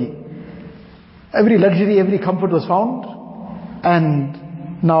responsibility. Every luxury, every comfort was found,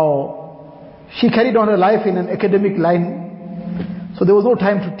 and now she carried on her life in an academic line, so there was no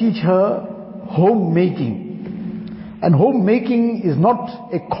time to teach her homemaking. And homemaking is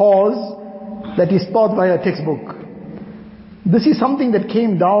not a cause that is taught by a textbook. This is something that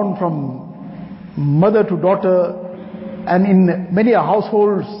came down from mother to daughter, and in many a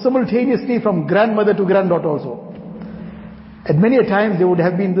household simultaneously from grandmother to granddaughter also. At many a times there would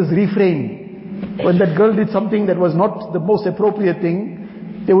have been this refrain. When that girl did something that was not the most appropriate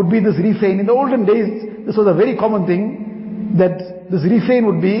thing, there would be this refrain. In the olden days, this was a very common thing, that this refrain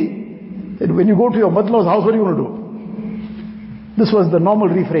would be that when you go to your mother-in-law's house, what are you going to do? This was the normal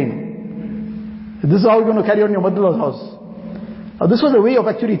refrain. This is how you're going to carry on your mother-in-law's house. Now this was a way of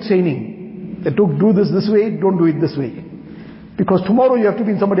actually training. That do this way, don't do it this way. Because tomorrow you have to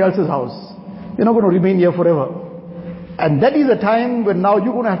be in somebody else's house. You're not going to remain here forever. And that is a time when now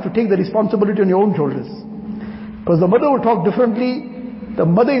you're going to have to take the responsibility on your own shoulders. Because the mother will talk differently. The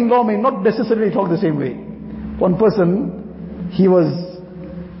mother-in-law may not necessarily talk the same way. One person, he was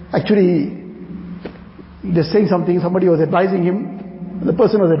actually just saying something, somebody was advising him, the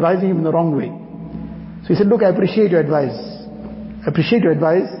person was advising him in the wrong way. So he said, look, I appreciate your advice.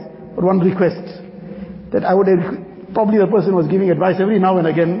 But one request, that I would have, probably the person was giving advice every now and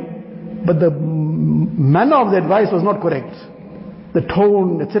again, but the manner of the advice was not correct. The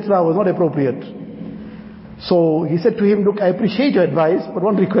tone, etc. was not appropriate. So he said to him, look, I appreciate your advice, but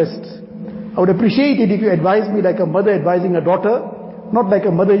one request. I would appreciate it if you advise me like a mother advising a daughter, not like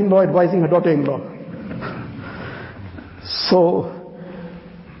a mother-in-law advising a daughter-in-law. So,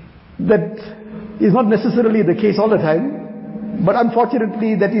 that is not necessarily the case all the time, but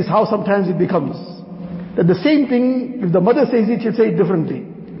unfortunately that is how sometimes it becomes. That the same thing, if the mother says it, she'll say it differently.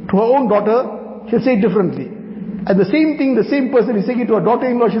 To her own daughter, she'll say it differently. And the same thing, the same person is saying it to her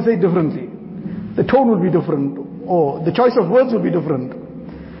daughter-in-law, she'll say it differently. The tone will be different, or the choice of words will be different.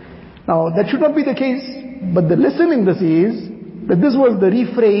 Now, that should not be the case, but the lesson in this is that this was the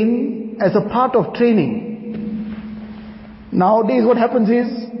refrain as a part of training. Nowadays what happens is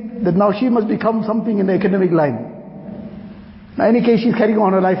that now she must become something in the academic line. Now, in any case, she's carrying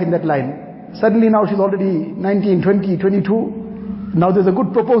on her life in that line. Suddenly now she's already 19, 20, 22. Now there's a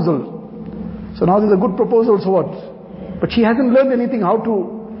good proposal. So now there's a good proposal, so what? But she hasn't learned anything how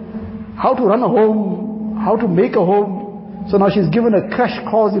to run a home, how to make a home. So now she's given a crash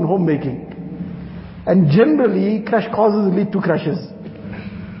course in homemaking. And generally, crash courses lead to crashes.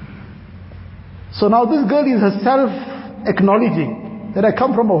 So now this girl is herself acknowledging that I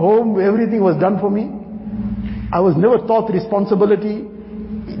come from a home where everything was done for me. I was never taught responsibility.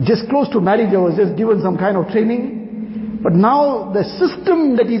 Just close to marriage, I was just given some kind of training. But now the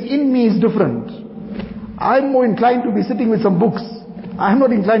system that is in me is different. I'm more inclined to be sitting with some books. I'm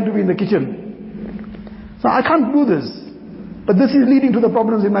not inclined to be in the kitchen. So I can't do this. But this is leading to the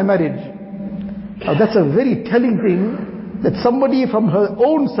problems in my marriage. Now that's a very telling thing, that somebody from her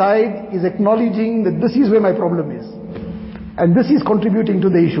own side is acknowledging that this is where my problem is. And this is contributing to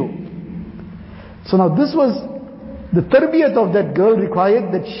the issue. So now this was the tarbiyat of that girl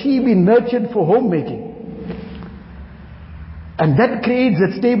required that she be nurtured for homemaking. And that creates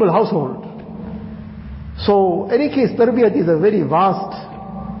a stable household. So, in any case, tarbiyat is a very vast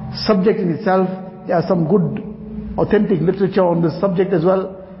subject in itself. There are some good, authentic literature on this subject as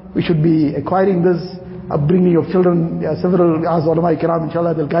well. We should be acquiring this, upbringing of children. There are several, as ulama kiram,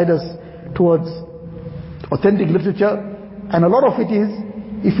 inshallah, they'll guide us towards authentic literature. And a lot of it is,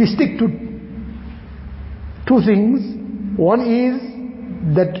 if we stick to two things. One is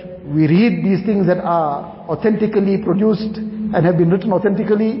that we read these things that are authentically produced and have been written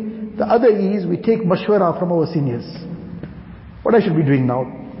authentically. The other is we take mashwara from our seniors. What I should be doing now?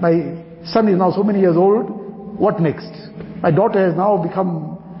 My son is now so many years old. What next? My daughter has now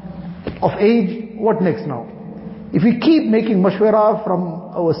become of age. What next now? If we keep making mashwara from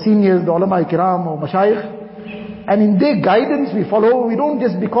our seniors, the ulama kiram or mashayikh, And in their guidance we follow. We don't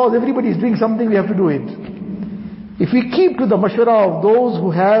just because everybody is doing something we have to do it. If we keep to the mashwara of those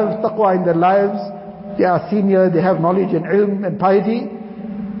who have taqwa in their lives, they are senior, they have knowledge and ilm and piety,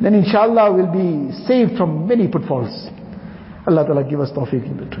 then inshallah we'll be saved from many pitfalls. Allah Ta'ala give us tawfiq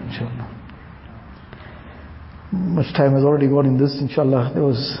in that, inshallah. Much time has already gone in this, inshallah. There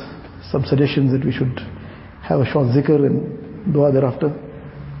was some suggestions that we should have a short zikr and dua thereafter.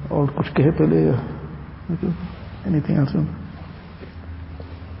 Or kuch kahe pehle, anything else?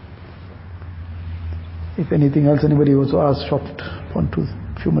 If anything else anybody wants to ask, short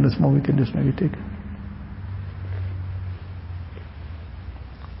 1-2 few minutes more we can just maybe take.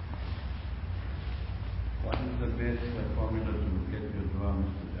 What is the best formula to get your dua,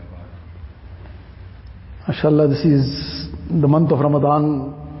 Mr. Jawad? MashaAllah, this is the month of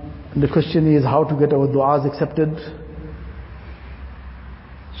Ramadan. The question is how to get our du'as accepted.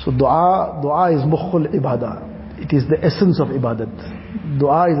 So dua is mukhul ibadah. It is the essence of ibadat.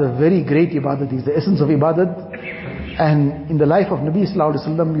 Dua is a very great ibadat. It is the essence of ibadat. And in the life of Nabi Sallallahu Alaihi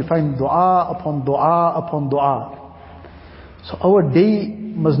Wasallam, you find dua upon dua upon dua. So our day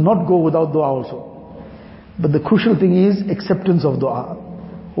must not go without dua also. But the crucial thing is acceptance of dua.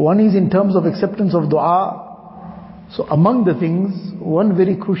 One is in terms of acceptance of dua. So among the things, one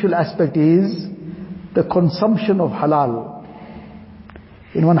very crucial aspect is the consumption of halal.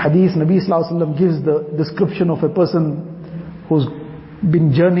 In one hadith, Nabi Sallallahu Alaihi Wasallam gives the description of a person who's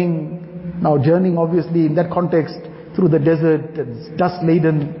been journeying. Now journeying obviously in that context through the desert, it's dust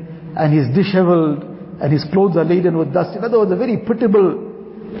laden, and he's disheveled, and his clothes are laden with dust. In other words, a very pitiable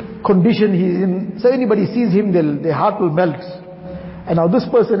condition he's in. So anybody sees him, their heart will melt. And now this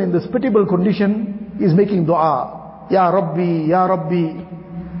person in this pitiable condition is making dua. Ya Rabbi, Ya Rabbi.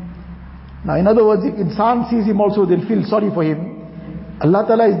 Now in other words, if insan sees him also, they'll feel sorry for him. Allah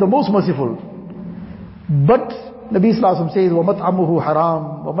Ta'ala is the most merciful. But Nabi Sallallahu Alaihi Wasallam says, وَمَطْعَمُهُ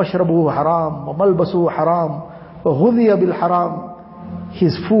حَرَامٌ وَمَشْرَبُهُ حَرَامٌ وَمَلْبَسُهُ حَرَامٌ وَغُذِيَ بِالْحَرَامِ.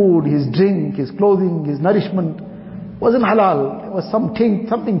 His food, his drink, his clothing, his nourishment wasn't halal. It was something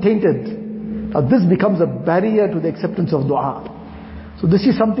tainted. Now this becomes a barrier to the acceptance of dua. So this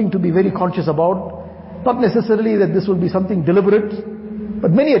is something to be very conscious about. Not necessarily that this will be something deliberate, but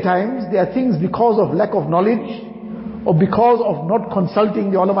many a times there are things because of lack of knowledge or because of not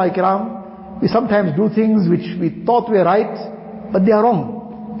consulting the ulama kiram, we sometimes do things which we thought were right, but they are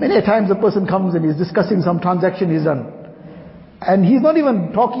wrong. Many a times a person comes and is discussing some transaction he's done. And he's not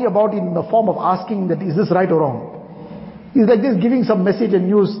even talking about in the form of asking that is this right or wrong. He's like just giving some message and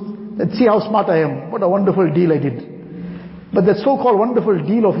news that see how smart I am, what a wonderful deal I did. But that so-called wonderful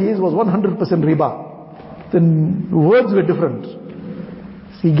deal of his was 100% riba. The words were different.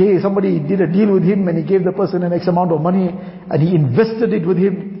 Somebody did a deal with him and he gave the person an X amount of money and he invested it with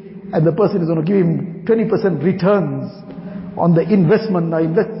him, and the person is going to give him 20% returns on the investment. Now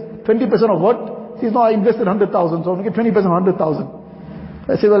invest 20% of what? He says, no, I invested 100,000, so I'm going to get 20% of 100,000.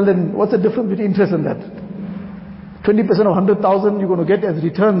 I say, well then, what's the difference between interest and that? 20% of 100,000 you're going to get as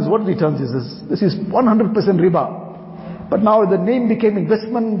returns. What returns is this? This is 100% riba. But now the name became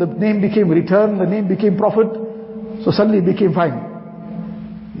investment, the name became return, the name became profit, so suddenly it became fine.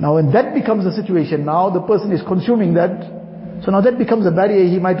 Now when that becomes the situation, now the person is consuming that, so now that becomes a barrier.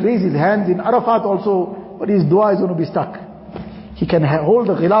 He might raise his hands in Arafat also, but his dua is going to be stuck. He can hold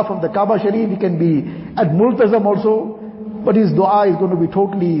the ghilaf of the Kaaba Sharif, he can be at Multazam also, but his dua is going to be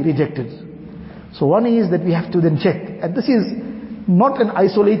totally rejected. So one is that we have to then check, and this is not an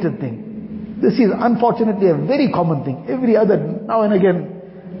isolated thing. This is unfortunately a very common thing. Every other, now and again,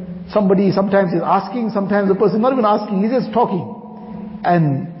 somebody sometimes is asking, sometimes the person not even asking, he's just talking.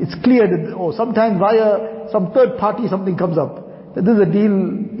 And it's clear that, or sometimes via some third party something comes up. That this is a deal,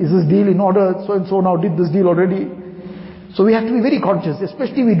 is this deal in order, so and so now did this deal already. So we have to be very conscious,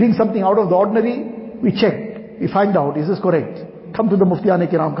 especially we doing something out of the ordinary, we check, we find out, is this correct? Come to the Muftiyan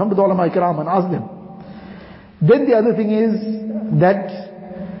Kiram, come to the Ulama Kiram and ask them. Then the other thing is that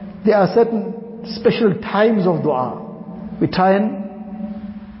there are certain special times of dua. We try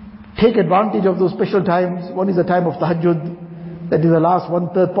and take advantage of those special times. One is the time of tahajjud. That is the last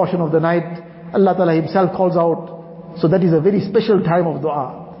 1/3 portion of the night. Allah Ta'ala Himself calls out. So that is a very special time of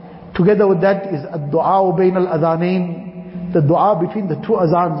dua. Together with that is ad-du'a bayn al-adhanain, the dua between the two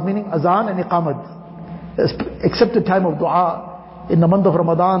azans, meaning azan and iqamat. Accepted time of dua in the month of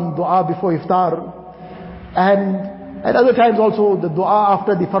Ramadan, dua before iftar. And at other times also the dua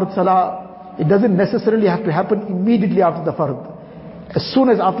after the fard salah. It doesn't necessarily have to happen immediately after the fard. As soon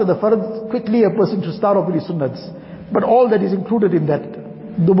as after the fard, quickly a person should start off with his sunnats. But all that is included in that.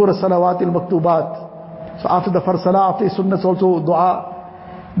 Dubur salawat al-maktubat. So after the fard salah, after his sunnats also dua.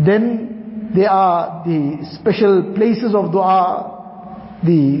 Then there are the special places of dua,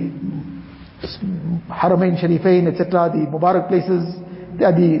 the Haramain Sharifain, etc., the Mubarak places. There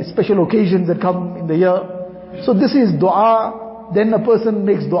are the special occasions that come in the year. So this is dua. Then a person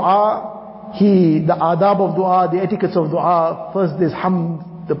makes dua. The adab of dua, the etiquettes of dua. First there's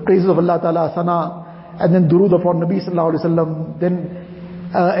hamd, the praises of Allah Ta'ala, sana, and then durood upon Nabi Sallallahu Alaihi Wasallam. Then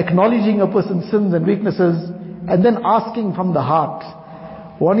acknowledging a person's sins and weaknesses, and then asking from the heart.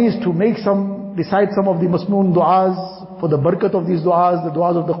 One is to recite some of the masnoon du'as for the barakat of these du'as, the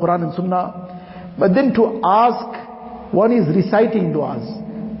du'as of the Quran and Sunnah. But then to ask, one is reciting du'as.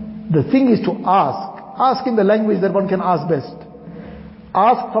 The thing is to ask in the language that one can ask best.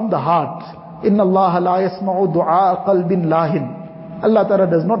 Ask from the heart. Inna Allah la yasma'u du'a qalbin lahin. Allah Ta'ala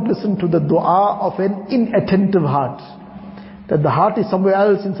does not listen to the dua of an inattentive heart. That the heart is somewhere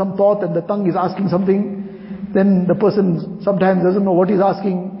else in some thought and the tongue is asking something, then the person sometimes doesn't know what he's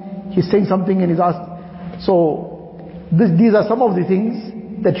asking. He's saying something and he's asked. So these are some of the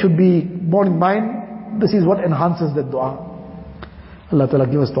things that should be borne in mind. This is what enhances the dua. Allah Ta'ala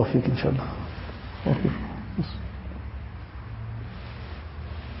give us tawfiq, inshallah. Okay.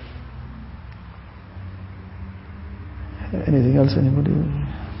 Anything else, anybody?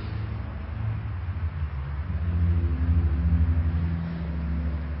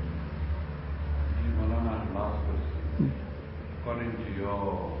 According to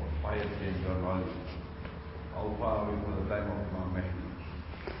your piety and your knowledge, how far are we from the time of Imam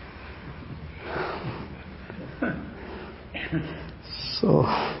Mahdi? So,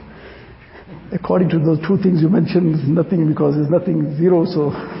 according to those two things you mentioned, nothing, because there's nothing zero,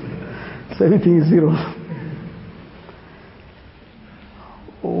 so everything is zero.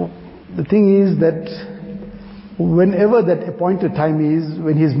 The thing is that whenever that appointed time is,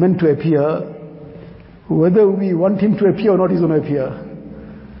 when he's meant to appear, whether we want him to appear or not, he's going to appear.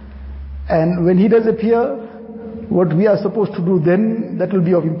 And when he does appear, what we are supposed to do then, that will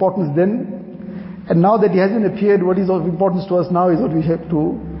be of importance then. And now that he hasn't appeared, what is of importance to us now is what we have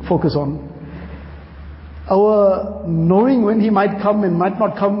to focus on. Our knowing when he might come and might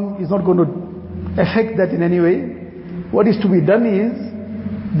not come is not going to affect that in any way. What is to be done is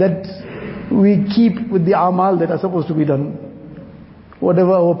that we keep with the amal that are supposed to be done.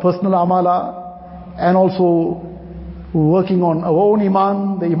 Whatever our personal amal are, and also working on our own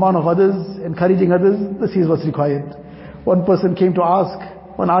iman, the iman of others, encouraging others, this is what's required. One person came to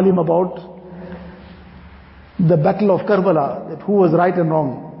ask one alim about the battle of Karbala, that who was right and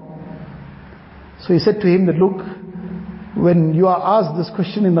wrong. So he said to him that, look, when you are asked this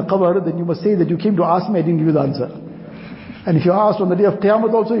question in the qabr, then you must say that you came to ask me, I didn't give you the answer. And if you are asked on the day of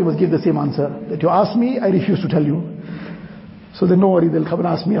Qiyamah also, you must give the same answer. That you asked me, I refuse to tell you. So then no worry, they'll come and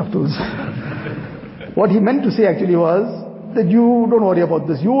ask me afterwards. What he meant to say actually was that you don't worry about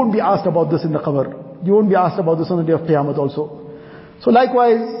this. You won't be asked about this in the qabr. You won't be asked about this on the day of Qiyamah also. So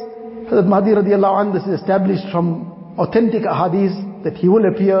likewise, Hazrat Mahdi radiallahu anh, this is established from authentic ahadith that he will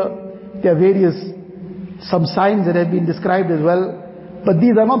appear. There are some signs that have been described as well. But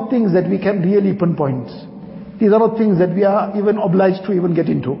these are not things that we can really pinpoint. These are not things that we are even obliged to even get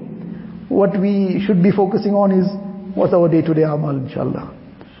into. What we should be focusing on is what's our day-to-day amal, inshallah.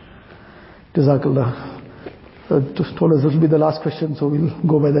 Jazakallah. Just told us this will be the last question, so we'll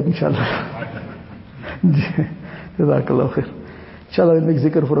go by that, inshallah. Jazakallah khair. Inshallah, we'll make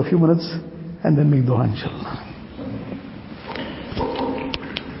zikr for a few minutes and then make dua, inshallah.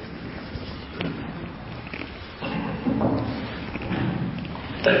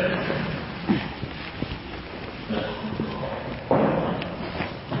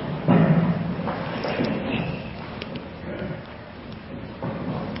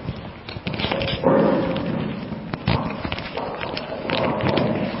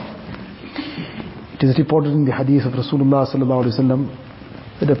 It is reported in the hadith of Rasulullah sallallahu alaihi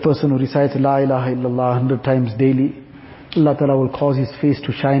wasallam that a person who recites La ilaha illallah 100 times daily, Allah Ta'ala will cause his face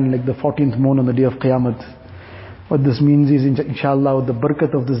to shine like the 14th moon on the day of Qiyamah. What this means is, inshallah, with the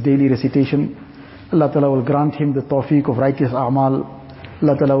barakat of this daily recitation, Allah Ta'ala will grant him the tawfiq of righteous a'mal.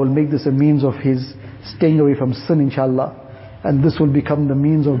 Allah Ta'ala will make this a means of his staying away from sin, inshallah. And this will become the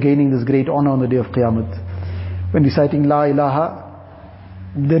means of gaining this great honor on the day of Qiyamah. When reciting La ilaha,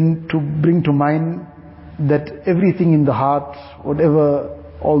 then to bring to mind that everything in the heart, whatever,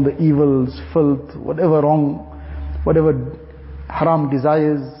 all the evils, filth, whatever wrong, whatever haram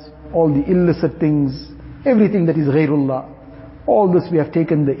desires, all the illicit things, everything that is ghairullah, all this we have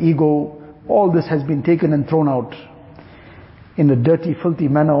taken, the ego, all this has been taken and thrown out. In a dirty, filthy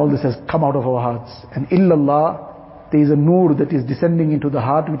manner, all this has come out of our hearts. And illallah, there is a nur that is descending into the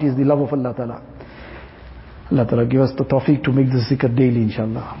heart, which is the love of Allah Ta'ala. Allah Ta'ala give us the tawfiq to make this zikr daily,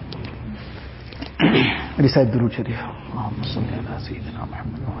 inshallah.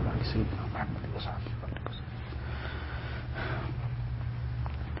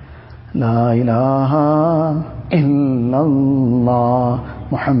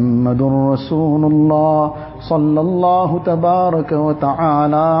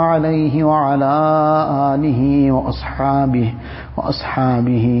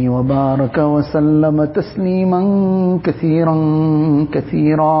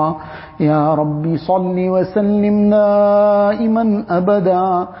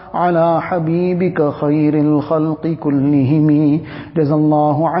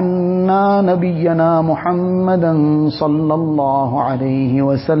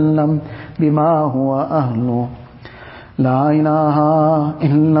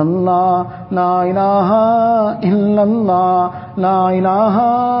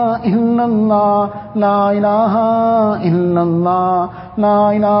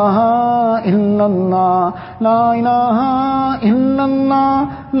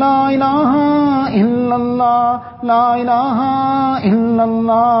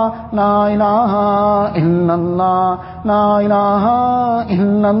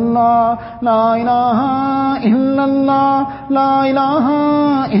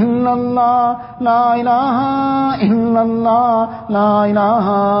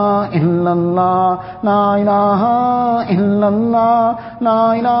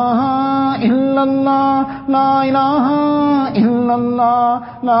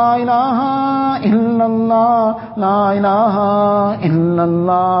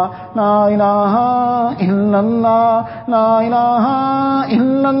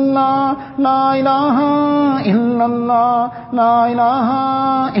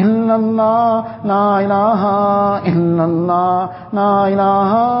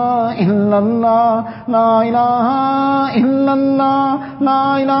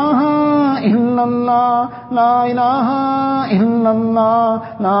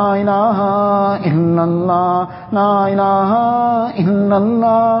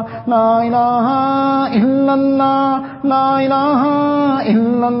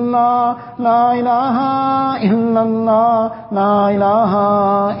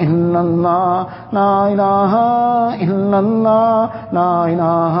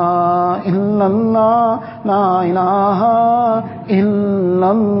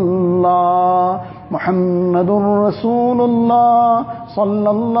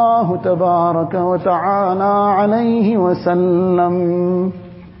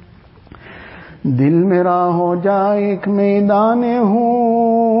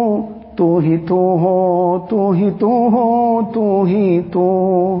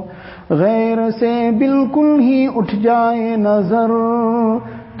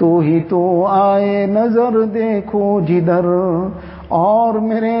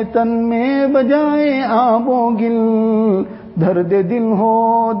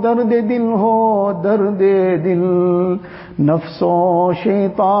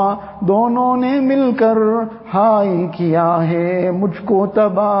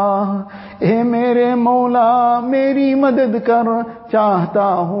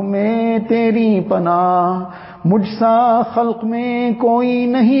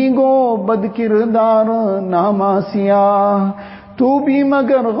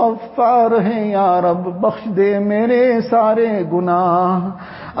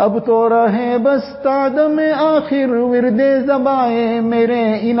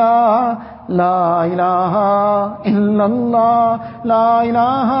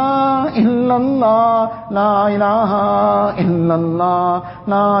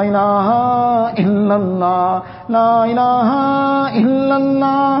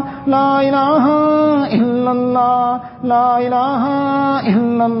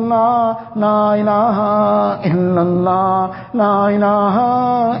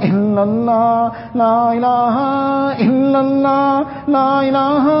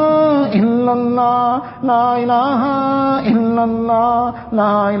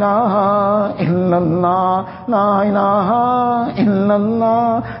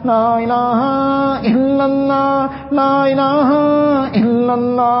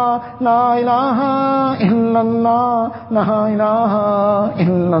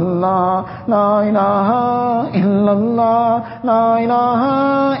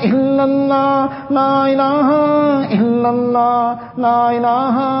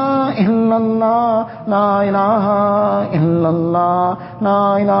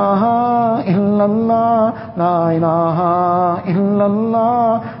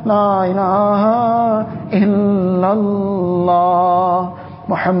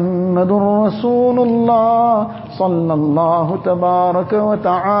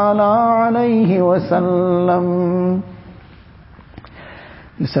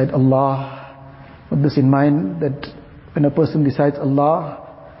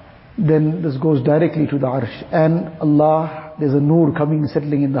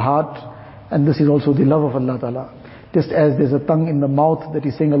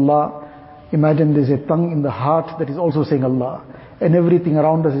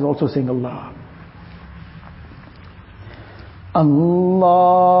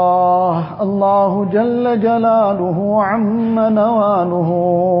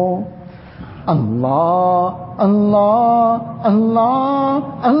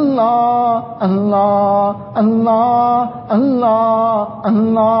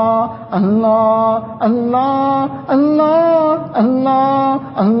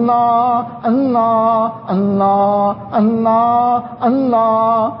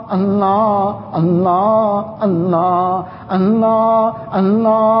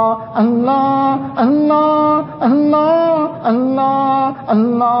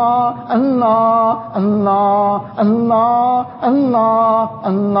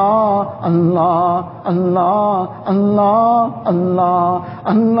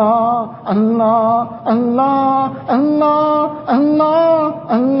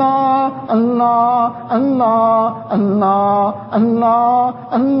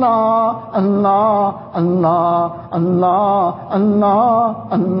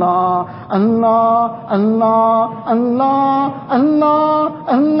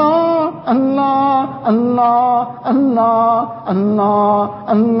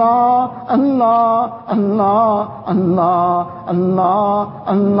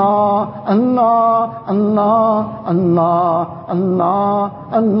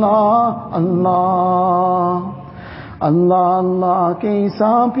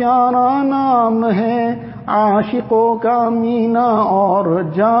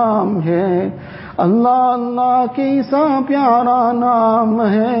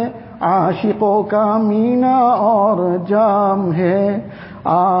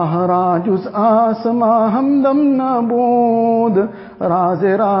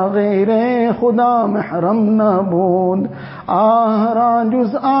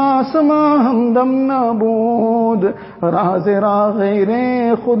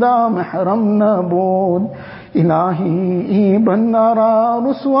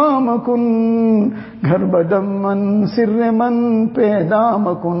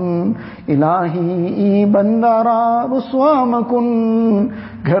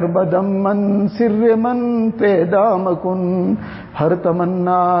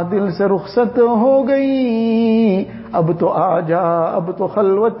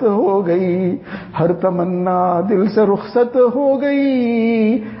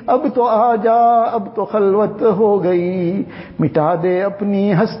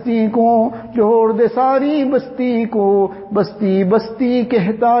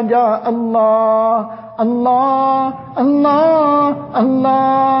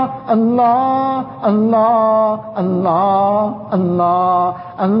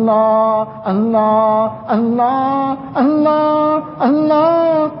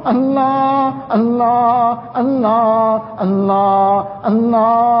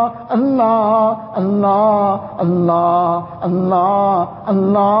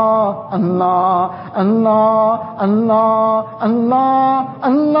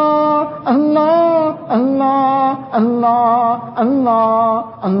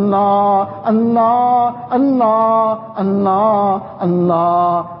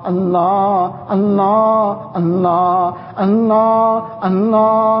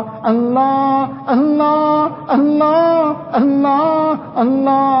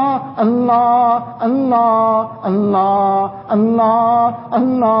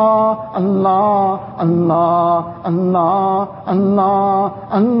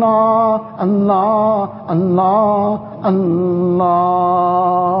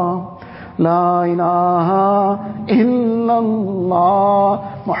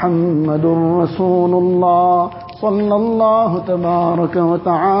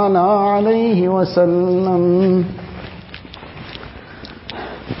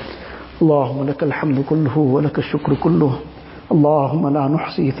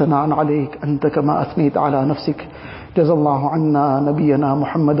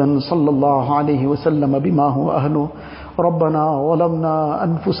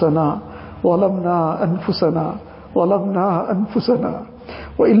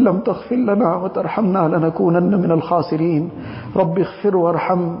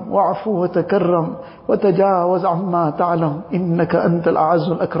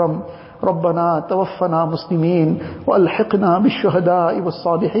 ربنا توفنا مسلمين وألحقنا بالشهداء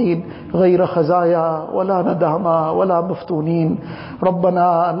والصالحين غير خزايا ولا ندامى ولا مفتونين.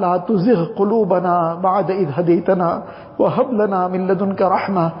 ربنا لا تزغ قلوبنا بعد إذ هديتنا وهب لنا من لدنك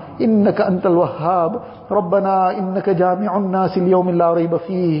رحمة إنك أنت الوهاب. ربنا إنك جامع الناس اليوم لا ريب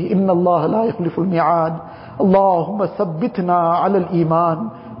فيه إن الله لا يخلف الميعاد. اللهم ثبتنا على الإيمان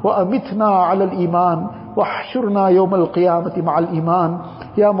وأمتنا على الإيمان واحشرنا يوم القيامة مع الإيمان.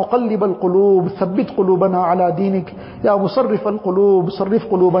 يا مقلب القلوب ثبت قلوبنا على دينك. يا مصرف القلوب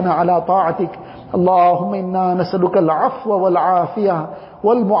صرف قلوبنا على طاعتك. اللهم إنا نسألك العفو والعافية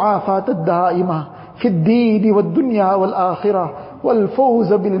والمعافاة الدائمة في الدين والدنيا والآخرة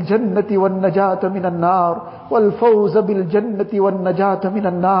والفوز بالجنة والنجاة من النار والفوز بالجنة والنجاة من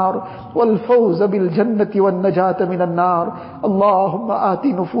النار والفوز بالجنة والنجاة من النار. اللهم آت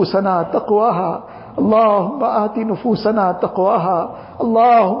نفوسنا تقواها اللهم آت نفوسنا تقواها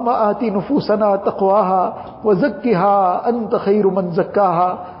اللهم آت نفوسنا تقواها وزكها أنت خير من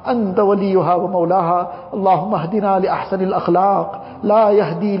زكاها أنت وليها ومولاها. اللهم اهدنا لأحسن الأخلاق لا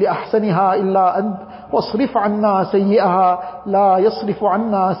يهدي لأحسنها إلا أنت واصرف عنا سيئها لا يصرف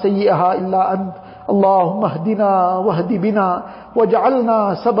عنا سيئها إلا أنت. اللهم اهدنا واهد بنا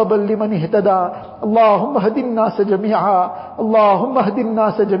واجعلنا سببا لمن اهتدى. اللهم اهد الناس جميعا اللهم اهد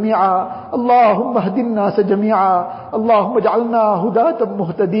الناس جميعا اللهم اهد الناس جميعا. اللهم اجعلنا هداة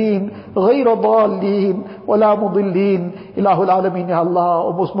مهتدين غير ضالين ولا مضلين. إله العالمين يا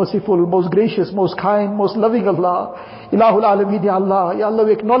Allah, most merciful, most gracious, most kind, most loving Allah. Ilahul Alameen ya Allah. Ya Allah,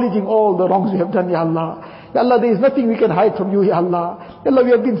 we acknowledging all the wrongs we have done, ya Allah. Ya Allah, there is nothing we can hide from you, ya Allah. Ya Allah,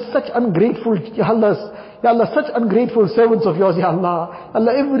 we have been such ungrateful, ya Allah. Ya Allah, such ungrateful servants of yours, ya Allah. Ya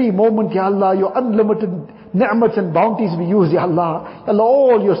Allah, every moment, ya Allah, your unlimited ni'mats and bounties we use, ya Allah. Ya Allah,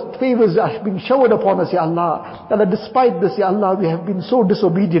 all your favors have been showered upon us, ya Allah. Ya Allah, despite this, ya Allah, we have been so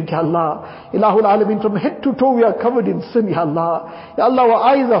disobedient, ya Allah. Ilahul Alameen, from head to toe we are covered in sin, ya Allah. Ya Allah, our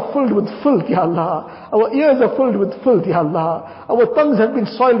eyes are filled with filth, ya Allah. Our ears are filled with filth, ya Allah. Our tongues have been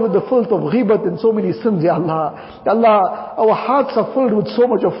soiled with the filth of ghibat and so many sins, ya Allah. Ya Allah, our hearts are filled with so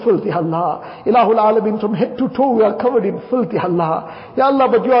much of filth, ya Allah. Ilahul Alameen, from head to toe we are covered in filth, ya Allah. Ya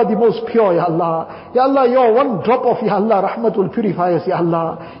Allah, but you are the most pure, ya Allah. Ya Allah, your one drop of, ya Allah, rahmat will purify us, ya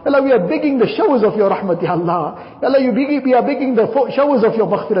Allah. Ya Allah, we are begging the showers of your rahmat, ya Allah. Ya Allah, we are begging the showers of your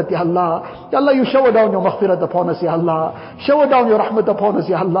maghfirat, ya Allah. Ya Allah, you shower down your maghfirat upon us, ya Allah. Shower down your rahmat upon us,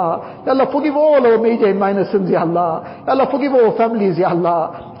 ya Allah. Ya Allah, forgive all our major and minor sins, ya Allah. Ya Allah, forgive our families, ya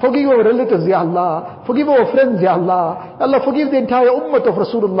Allah. Forgive our relatives, ya Allah. Forgive our friends, ya Allah. Ya Allah, forgive the entire ummah of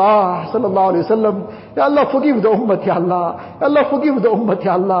Rasulullah sallallahu alayhi wa sallam. Ya Allah, forgive the ummah, ya Allah. Ya Allah, forgive the ummah,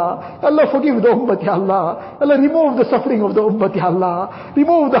 ya Allah. Ya Allah, forgive the ummah, ya Allah. Ya Allah, remove the suffering of the ummah, ya Allah.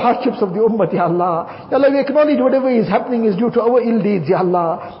 Remove the hardships of the ummah, ya Allah. Ya Allah, we acknowledge whatever is happening is due to our ill deeds, ya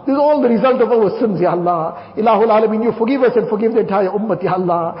Allah. This is all the result of our sins, ya Allah. Ilahul Alameen, you forgive us and forgive the entire ummah, ya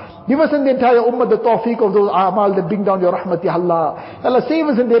Allah. Give us and the entire ummah the tawfiq of those a'mal that bring down your rahmat, ya Allah. Ya Allah, save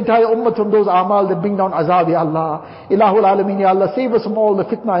us and the entire ummah from those a'mal that bring down azab, ya Allah. Ilahul Alameen, ya Allah, save us from all the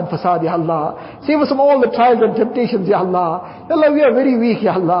fitna and fasad, ya Allah. Save us from all the trials and temptations, ya Allah. Ya Allah, we are very weak,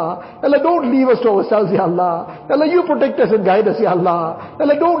 ya Allah. Ya Allah, don't leave us to ourselves, ya Allah. Ya Allah, you protect us and guide us, ya Allah. Ya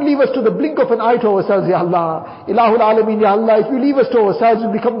Allah, don't leave us to the blink of an eye to ourselves, ya Allah. Ilahul Alameen, ya Allah, if you leave us to ourselves,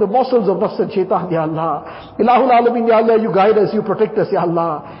 we become the morsels of nafs and shaitan, ya Allah. Ilahul Alameen, ya Allah, you guide us, you protect us, ya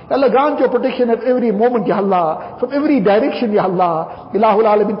Allah. Ya Allah, grant your protection at every moment, ya Allah. From every direction, ya Allah. Ilahul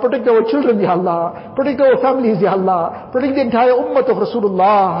Alameen, protect our children, ya Allah. Protect our families, ya Allah. Protect the entire ummah of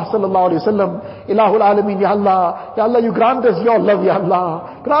Rasulullah sallallahu alayhi wa sallam. Ilahul Alameen, ya Allah. Ya Allah, you grant us your love, ya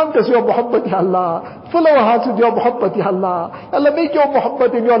Allah. Grant us your muhabbat, ya Allah. Fill our hearts with your muhabbat, ya Allah. Ya Allah, make your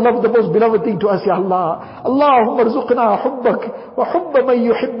muhabbat and your love the most beloved thing to us, ya Allah. Allahumma rzuqna hubbak wa hubba man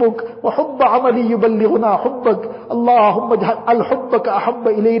yuhibbuk wa hubba amali yuballighuna hubbak. Allahumma ij'al hubbaka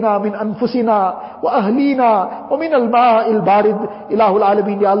ahabba ilayna min anfusina wa ahlina wa min al-ma'il barid. Ilahul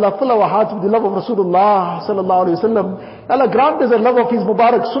Alameen, ya Allah, fill our hearts with the love of Rasulullah sallallahu alayhi wa sallam. Ya Allah, grant us a love of his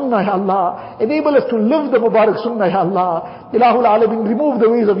Mubarak Sunnah, ya Allah. Enable us to live the Mubarak Sunnah, ya Allah. Ilahul Alameen, remove the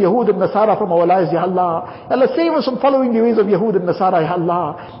ways of Yahud and Nasara from our lives, ya Allah. Ya Allah, save us from following the ways of Yahud and Nasara, ya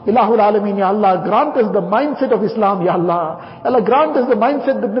Allah. Ilahul Alameen, ya Allah, grant us the mindset of Islam, ya Allah. Ya Allah, grant us the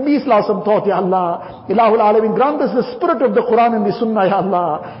mindset that Nabi Sallallahu taught, ya Allah. Ilahul Alameen, grant us the spirit of the Quran and the Sunnah, ya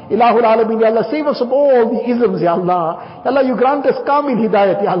Allah. Ilahul Alameen, ya Allah, save us from all the isms, ya Allah. Ya Allah, you grant us Kamil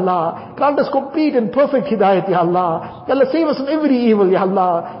Hidayat, ya Allah. Grant us complete and perfect hidayat, Ya Allah. Ya Allah, save us from every evil, Ya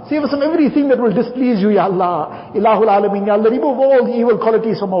Allah. Save us from everything that will displease you, Ya Allah. Ilahul Alameen, Ya Allah, remove all the evil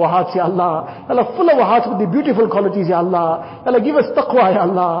qualities from our hearts, Ya Allah. Ya Allah, fill our hearts with the beautiful qualities, Ya Allah. Ya Allah, give us taqwa, Ya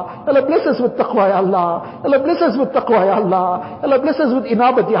Allah. Ya Allah, bless us with taqwa, Ya Allah. Ya Allah, bless us with taqwa, Ya Allah. Ya Allah, bless us with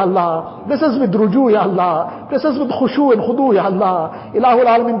inabat, Ya Allah. Bless us with ruju, Ya Allah. Bless us with khushu and khudu, Ya Allah. Ilahul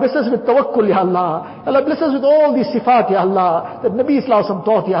Alameen, bless us with tawakkul, Ya Allah. Ya Allah, bless us with all these sifat, Ya Allah, that Nabi Islam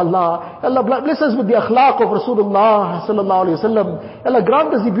taught, Ya Allah. Ya Allah, bless us with the akhlaq of Rasulullah sallallahu alayhi wa sallam. Ya Allah,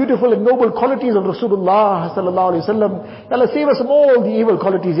 grant us the beautiful and noble qualities of Rasulullah sallallahu alayhi wa sallam. Ya Allah, save us from all the evil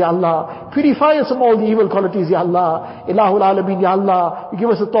qualities, Ya Allah. Purify us from all the evil qualities, Ya Allah. Ilahul Alameen, Ya Allah, you give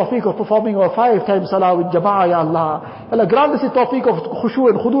us the tawfiq of performing our 5 times salah with jama'ah, Ya Allah. Ya Allah, grant us the tawfiq of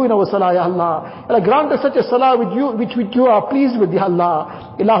khushu and khudu in our salah, Ya Allah. Ya Allah, grant us such a salah which you are pleased with, Ya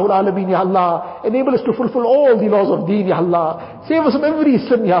Allah. Ilahul Alameen, Ya Allah, enable us to fulfill all the laws of deen, Ya Allah. Save us from every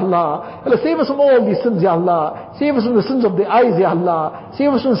sin, Ya Allah. Allah, save us from all these sins, Ya Allah. Save us from the sins of the eyes, Ya Allah.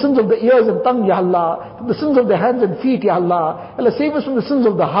 Save us from the sins of the ears and tongue, Ya Allah. From the sins of the hands and feet, Ya Allah. Allah, save us from the sins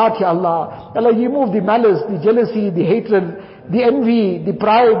of the heart, Ya Allah. Allah, you remove the malice, the jealousy, the hatred, the envy, the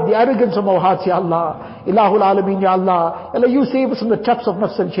pride, the arrogance from our hearts, Ya Allah. Ilahul Alameen, Ya Allah. Allah, you save us from the traps of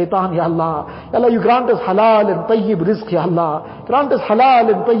nafs and shaitan, Ya Allah. Allah, you grant us halal and tayyib rizq, Ya Allah. Grant us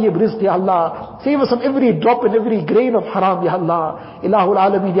halal and tayyib rizq, Ya Allah. Save us from every drop and every grain of haram, Ya Allah. Ilahul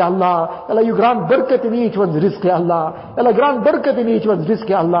Alameen, Ya Allah. Allah, you grant barakat in each one's rizq, Ya Allah. Allah, grant barakat in each one's rizq,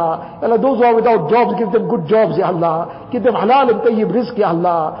 Ya Allah. Allah, those who are without jobs, give them good jobs, Ya Allah. Give them halal and tayyib rizq, Ya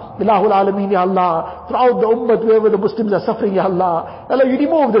Allah. Ilahul Alameen, Ya Allah. Throughout the ummah, wherever the Muslims are suffering, Ya Allah. Allah, you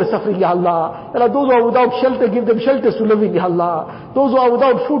remove their suffering, Ya Allah. Allah, those who are without shelter, give them shelters to live in, Ya Allah. Those who are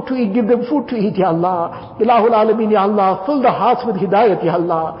without food to eat, give them food to eat, Ya Allah. Ilahul Alameen, Ya Allah. Fill the hearts with hidayat, Ya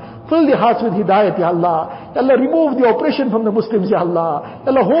Allah. Fill the hearts with hidayat, Ya Allah. Ya Allah, remove the oppression from the Muslims, Ya Allah.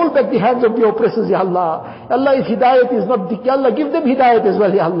 Ya Allah, hold back the hands of the oppressors, Ya Allah. Ya Allah, if hidayat is not, Ya Allah, give them hidayat as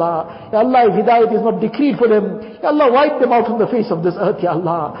well, Ya Allah. Ya Allah, if hidayat is not decreed for them, Ya Allah, wipe them out from the face of this earth, Ya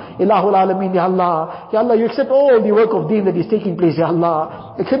Allah. Ilahul Alameen, Ya Allah. Ya Allah, you accept all the work of deen that is taking place, Ya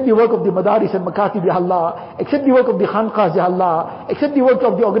Allah. Accept the work of the madaris and makatib, Ya Allah. Accept the work of the khanqahs, Ya Allah. Accept the work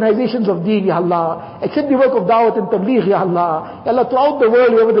of the organizations of deen, Ya Allah. Accept the work of da'wat and tabligh, Ya Allah. Ya Allah, throughout the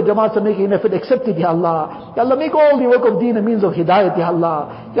world, wherever the jamaats are making an effort, accept it, Ya Allah. Ya Allah, make all the work of deen a means of hidayat, Ya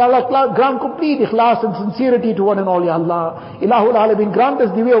Allah. Ya Allah, grant complete ikhlas and sincerity to one and all, Ya Allah. Ilahul Alameen, grant us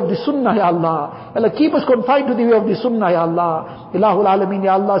the way of the sunnah, Ya Allah. Ya Allah, keep us confined to the way of the sunnah, Ya Allah. Ilahul Alameen,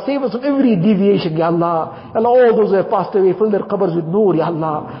 Ya Allah, save us from every deviation, Ya Allah. Ya Allah, all those who have passed away, fill their qabrs with noor, Ya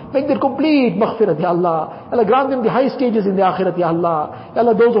Allah. Make their complete maghfirat, Ya Allah. Ya Allah, grant them the high stages in the akhirat, Ya Allah. Ya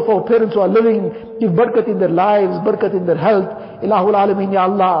Allah, those of our parents who are living, give barakat in their lives, barakat in their health. Ilahul Alameen, Ya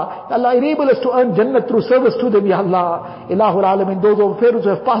Allah. Ya Allah, enable us to earn Jannat through service to them, Ya Allah. Ilahul Alameen, those of our parents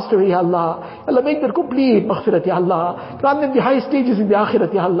who have passed away, Ya Allah. Ya Allah, make their complete maghfirat, Ya Allah. Grant them the high stages in the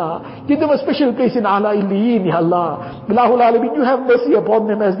akhirat, Ya Allah. Give them a special place in A'la Illiyin, Ya Allah. Ilahul Alameen, you have mercy upon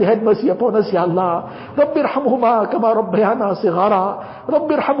them as they had mercy upon us, Ya Allah. Rabbir hamhuma kama rabbayana sighara.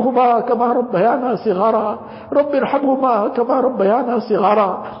 Rabbir hamhuma kama rabbayana sighara. Rabbir hamhuma kama rabbayana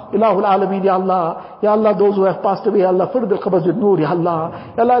sighara. Ilahul Alameen, Ya Allah. Ya Allah, those who have passed away, Ya Allah, fill their qabrs with noor, Ya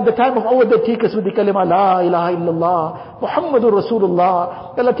Allah. Ya Allah, at the time of our death, take us with the kalima, La ilaha illallah, Muhammadur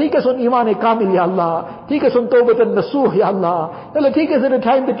Rasulullah. Ya Allah, take us on iman kamil, Ya Allah. Take us on tawbat and nasuh, Ya Allah. Ya Allah, take us at a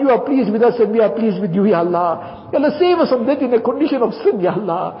time that you are pleased with us and we are pleased with you, Ya Allah. Ya Allah, save us from death in a condition of sin, Ya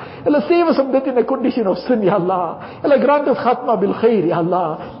Allah. Ya Allah, save us from death in a condition of sin, Ya Allah. Ya Allah, grant us khatma bil khair, Ya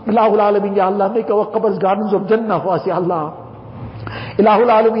Allah. Ilahul Alameen, Ya Allah, make our qabrs gardens of Jannah for us, Ya Allah. Ilahul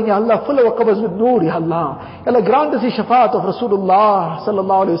Alameen, Ya Allah, fill our qabrs with noor, Ya Allah. Ya Allah, grant us the shafaat of Rasulullah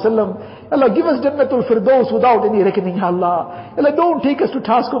sallallahu alayhi wa sallam. Allah, give us Jannatul Firdaus without any reckoning, Ya Allah. Allah, don't take us to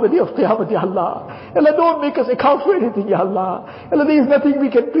task on the day of Qiyamah, Ya Allah. Allah, don't make us account for anything, Ya Allah. Allah, there is nothing we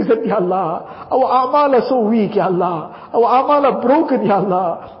can present, Ya Allah. Our a'mal are so weak, Ya Allah. Our a'mal are broken, Ya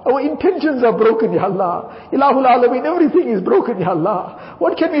Allah. Our intentions are broken, Ya Allah. Ilahul Alameen, everything is broken, Ya Allah.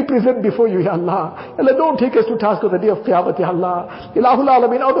 What can we present before you, Ya Allah? Allah, don't take us to task on the day of Qiyamah, Ya Allah. Ilahul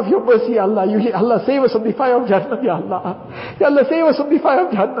Alameen, out of your mercy, Ya Allah, Allah, save us from the fire of Jahannam, Ya Allah. Ya Allah, save us from the fire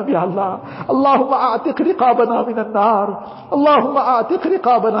of Jahannam, Ya Allah. اللهم اعتق رقابنا من النار اللهم اعتق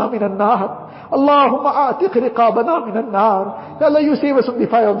رقابنا من النار اللهم اعتق رقابنا من النار. Ya Allah, you save us from the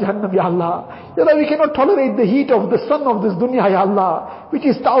fire of Jahannam, Ya Allah. Ya Allah, we cannot tolerate the heat of the sun of this dunya, Ya Allah, which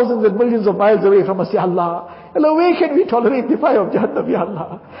is thousands and millions of miles away from us, Ya Allah. Allah, where can we tolerate the fire of Jahannam, Ya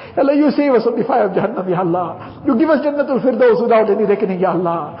Allah? Allah, you save us from the fire of Jahannam, Ya Allah. You give us Jannatul Firdaus without any reckoning, Ya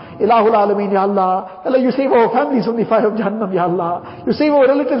Allah. Ilahul Alameen, Ya Allah. Allah, you save our families from the fire of Jahannam, Ya Allah. You save our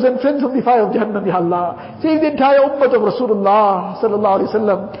relatives and friends from the fire of Jahannam, Ya Allah. Save the entire ummah of Rasulullah sallallahu alaihi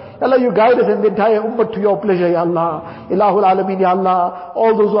wasallam. Allah, you guide us and the entire ummah to your pleasure, Ya Allah. Ilahul Alameen, Ya Allah.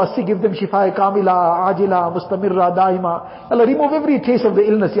 All those who are sick, give them shifa kamila, ajila, mustamirra, daima. Allah, remove every trace of the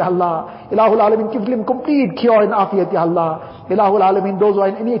illness, Ya Allah. Ilahul Alameen, give them complete cure and afiyat, Ya Allah. Ilahul Alameen, those who are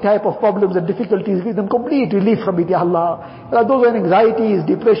in any type of problems and difficulties, give them complete relief from it, Ya Allah. Allah, those who are in anxieties,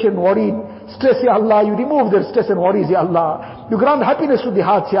 depression, worry, stress, Ya Allah, you remove their stress and worries, Ya Allah. You grant happiness to the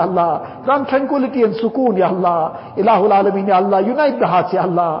hearts, Ya Allah. Grant tranquility and sukoon, Ya Allah. Ilahul Alameen, Ya Allah. Unite the hearts, Ya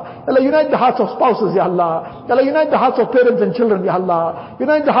Allah. Allah, unite the hearts of spouses, Ya Allah. Allah, unite the hearts of parents and children, Ya Allah.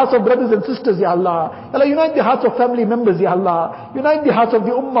 Unite the hearts of brothers and sisters, Ya Allah. Allah, unite the hearts of family members, Ya Allah. Unite the hearts of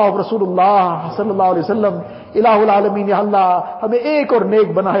the ummah of Rasulullah sallallahu alaihi wasallam. Ilahul Alameen, Ya Allah. हमें एक और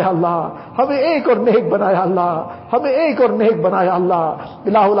नेक बनाया अल्लाह. हमें एक और नेक बनाया अल्लाह. हमें एक और नेक बनाया अल्लाह.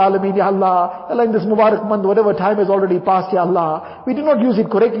 Ilahul Alameen, Ya Allah. Allah, in this Mubarak month, whatever time has already passed, Ya Allah, we did not use it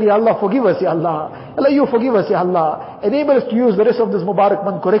correctly, Ya Allah, forgive us, Ya Allah. Allah, you forgive us, Ya Allah. Enable us to use the rest of this Mubarak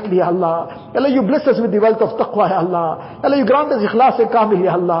month correctly, Ya Allah. Allah, you bless us with the wealth of taqwa, Ya Allah. Allah, you grant us ikhlas e kamil,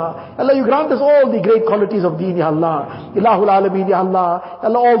 Ya Allah. Allah, you grant us all the great qualities of deen, Ya Allah. Ilahul Alameen, Ya Allah.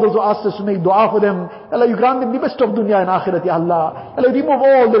 Allah, all those who asked us to make dua for them, Allah, you grant them the best of dunya and akhirat, Ya Allah. Allah, remove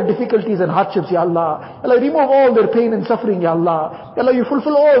all their difficulties and hardships, Ya Allah. Allah, remove all their pain and suffering, Ya Allah. Allah, you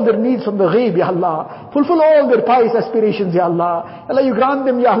fulfill all their needs from the ghaib, Ya Allah. Fulfill all their pious aspirations, Ya Allah. Allah, you grant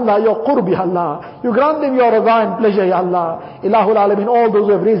them, Ya Allah, your qurb, Ya Allah. You grant them your radha and pleasure, Ya Allah. Ilahul Alameen, all those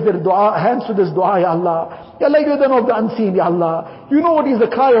who have raised their dua, hands to this dua, Ya Allah. Ya Allah, you know of the unseen, Ya Allah. You know what is the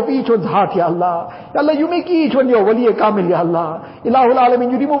cry of each one's heart, Ya Allah. Ya Allah, you make each one your wali kamil, Ya Allah. Ilahul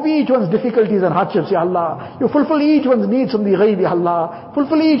Alameen, you remove each one's difficulties and hardships, Ya Allah. You fulfill each one's needs from the ghaib, Ya Allah.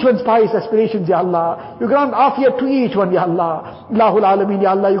 Fulfill each one's pious aspirations, Ya Allah. You grant afiyat to each one, Ya Allah. Ilahul Alameen,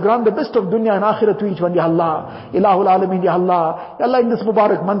 Ya Allah, you grant the best of dunya and akhirat to each one, Ya Allah. Ilahul Alameen, Ya Allah. Ya Allah, in this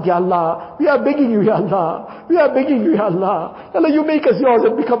Mubarak month, Ya Allah, we are begging you, Ya Allah. We are begging you, Ya Allah. Ya Allah, you make us yours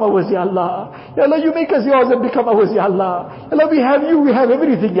and become ours, Ya Allah. Ya Allah, you make us yours and become ours, Ya Allah. Ya Allah, we have you, we have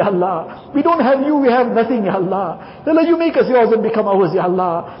everything, Ya Allah. We don't have you, we have nothing, Ya Allah. Ya Allah, you make us yours and become ours, Ya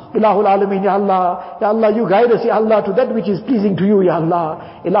Allah. Ilahul Alameen, Ya Allah. Ya Allah, you guide us, Ya Allah, to that which is pleasing to you, Ya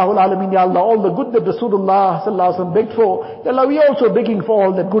Allah. Ilahul Alameen, Ya Allah, all the good that Rasulullah sallallahu alaihi wasallam begged for, Ya Allah, we also begging for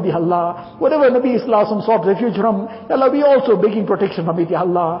all that good, Ya Allah. Whatever Nabi sallallahu alaihi wasallam sought refuge from, Ya Allah, we also begging protection from it, Ya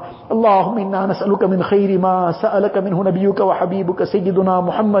Allah. Allahumma inna nas'aluka min khayri ma sa'alaka minhu nabiyyuka wa habibuka sayyiduna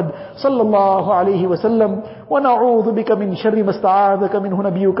Muhammad sallallahu alaihi wasallam, wa na'udhu bika min sharri ma sta'adhaka minhu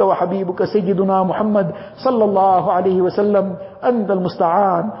nabiyyuka wa habibuka sayyiduna Muhammad sallallahu alaihi wasallam. أنت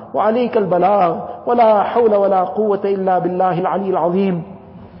المستعان وعليك البلاغ ولا حول ولا قوة إلا بالله العلي العظيم.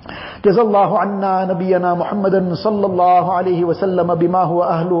 جزا الله عنا نبينا محمدا صلى الله عليه وسلم بما هو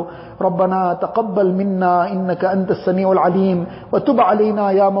أهله. ربنا تقبل منا إنك أنت السميع العليم وتب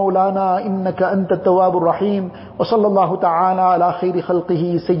علينا يا مولانا إنك أنت التواب الرحيم. وصلى الله تعالى على خير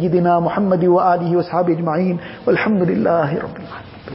خلقه سيدنا محمد وآله وصحبه أجمعين والحمد لله رب العالمين.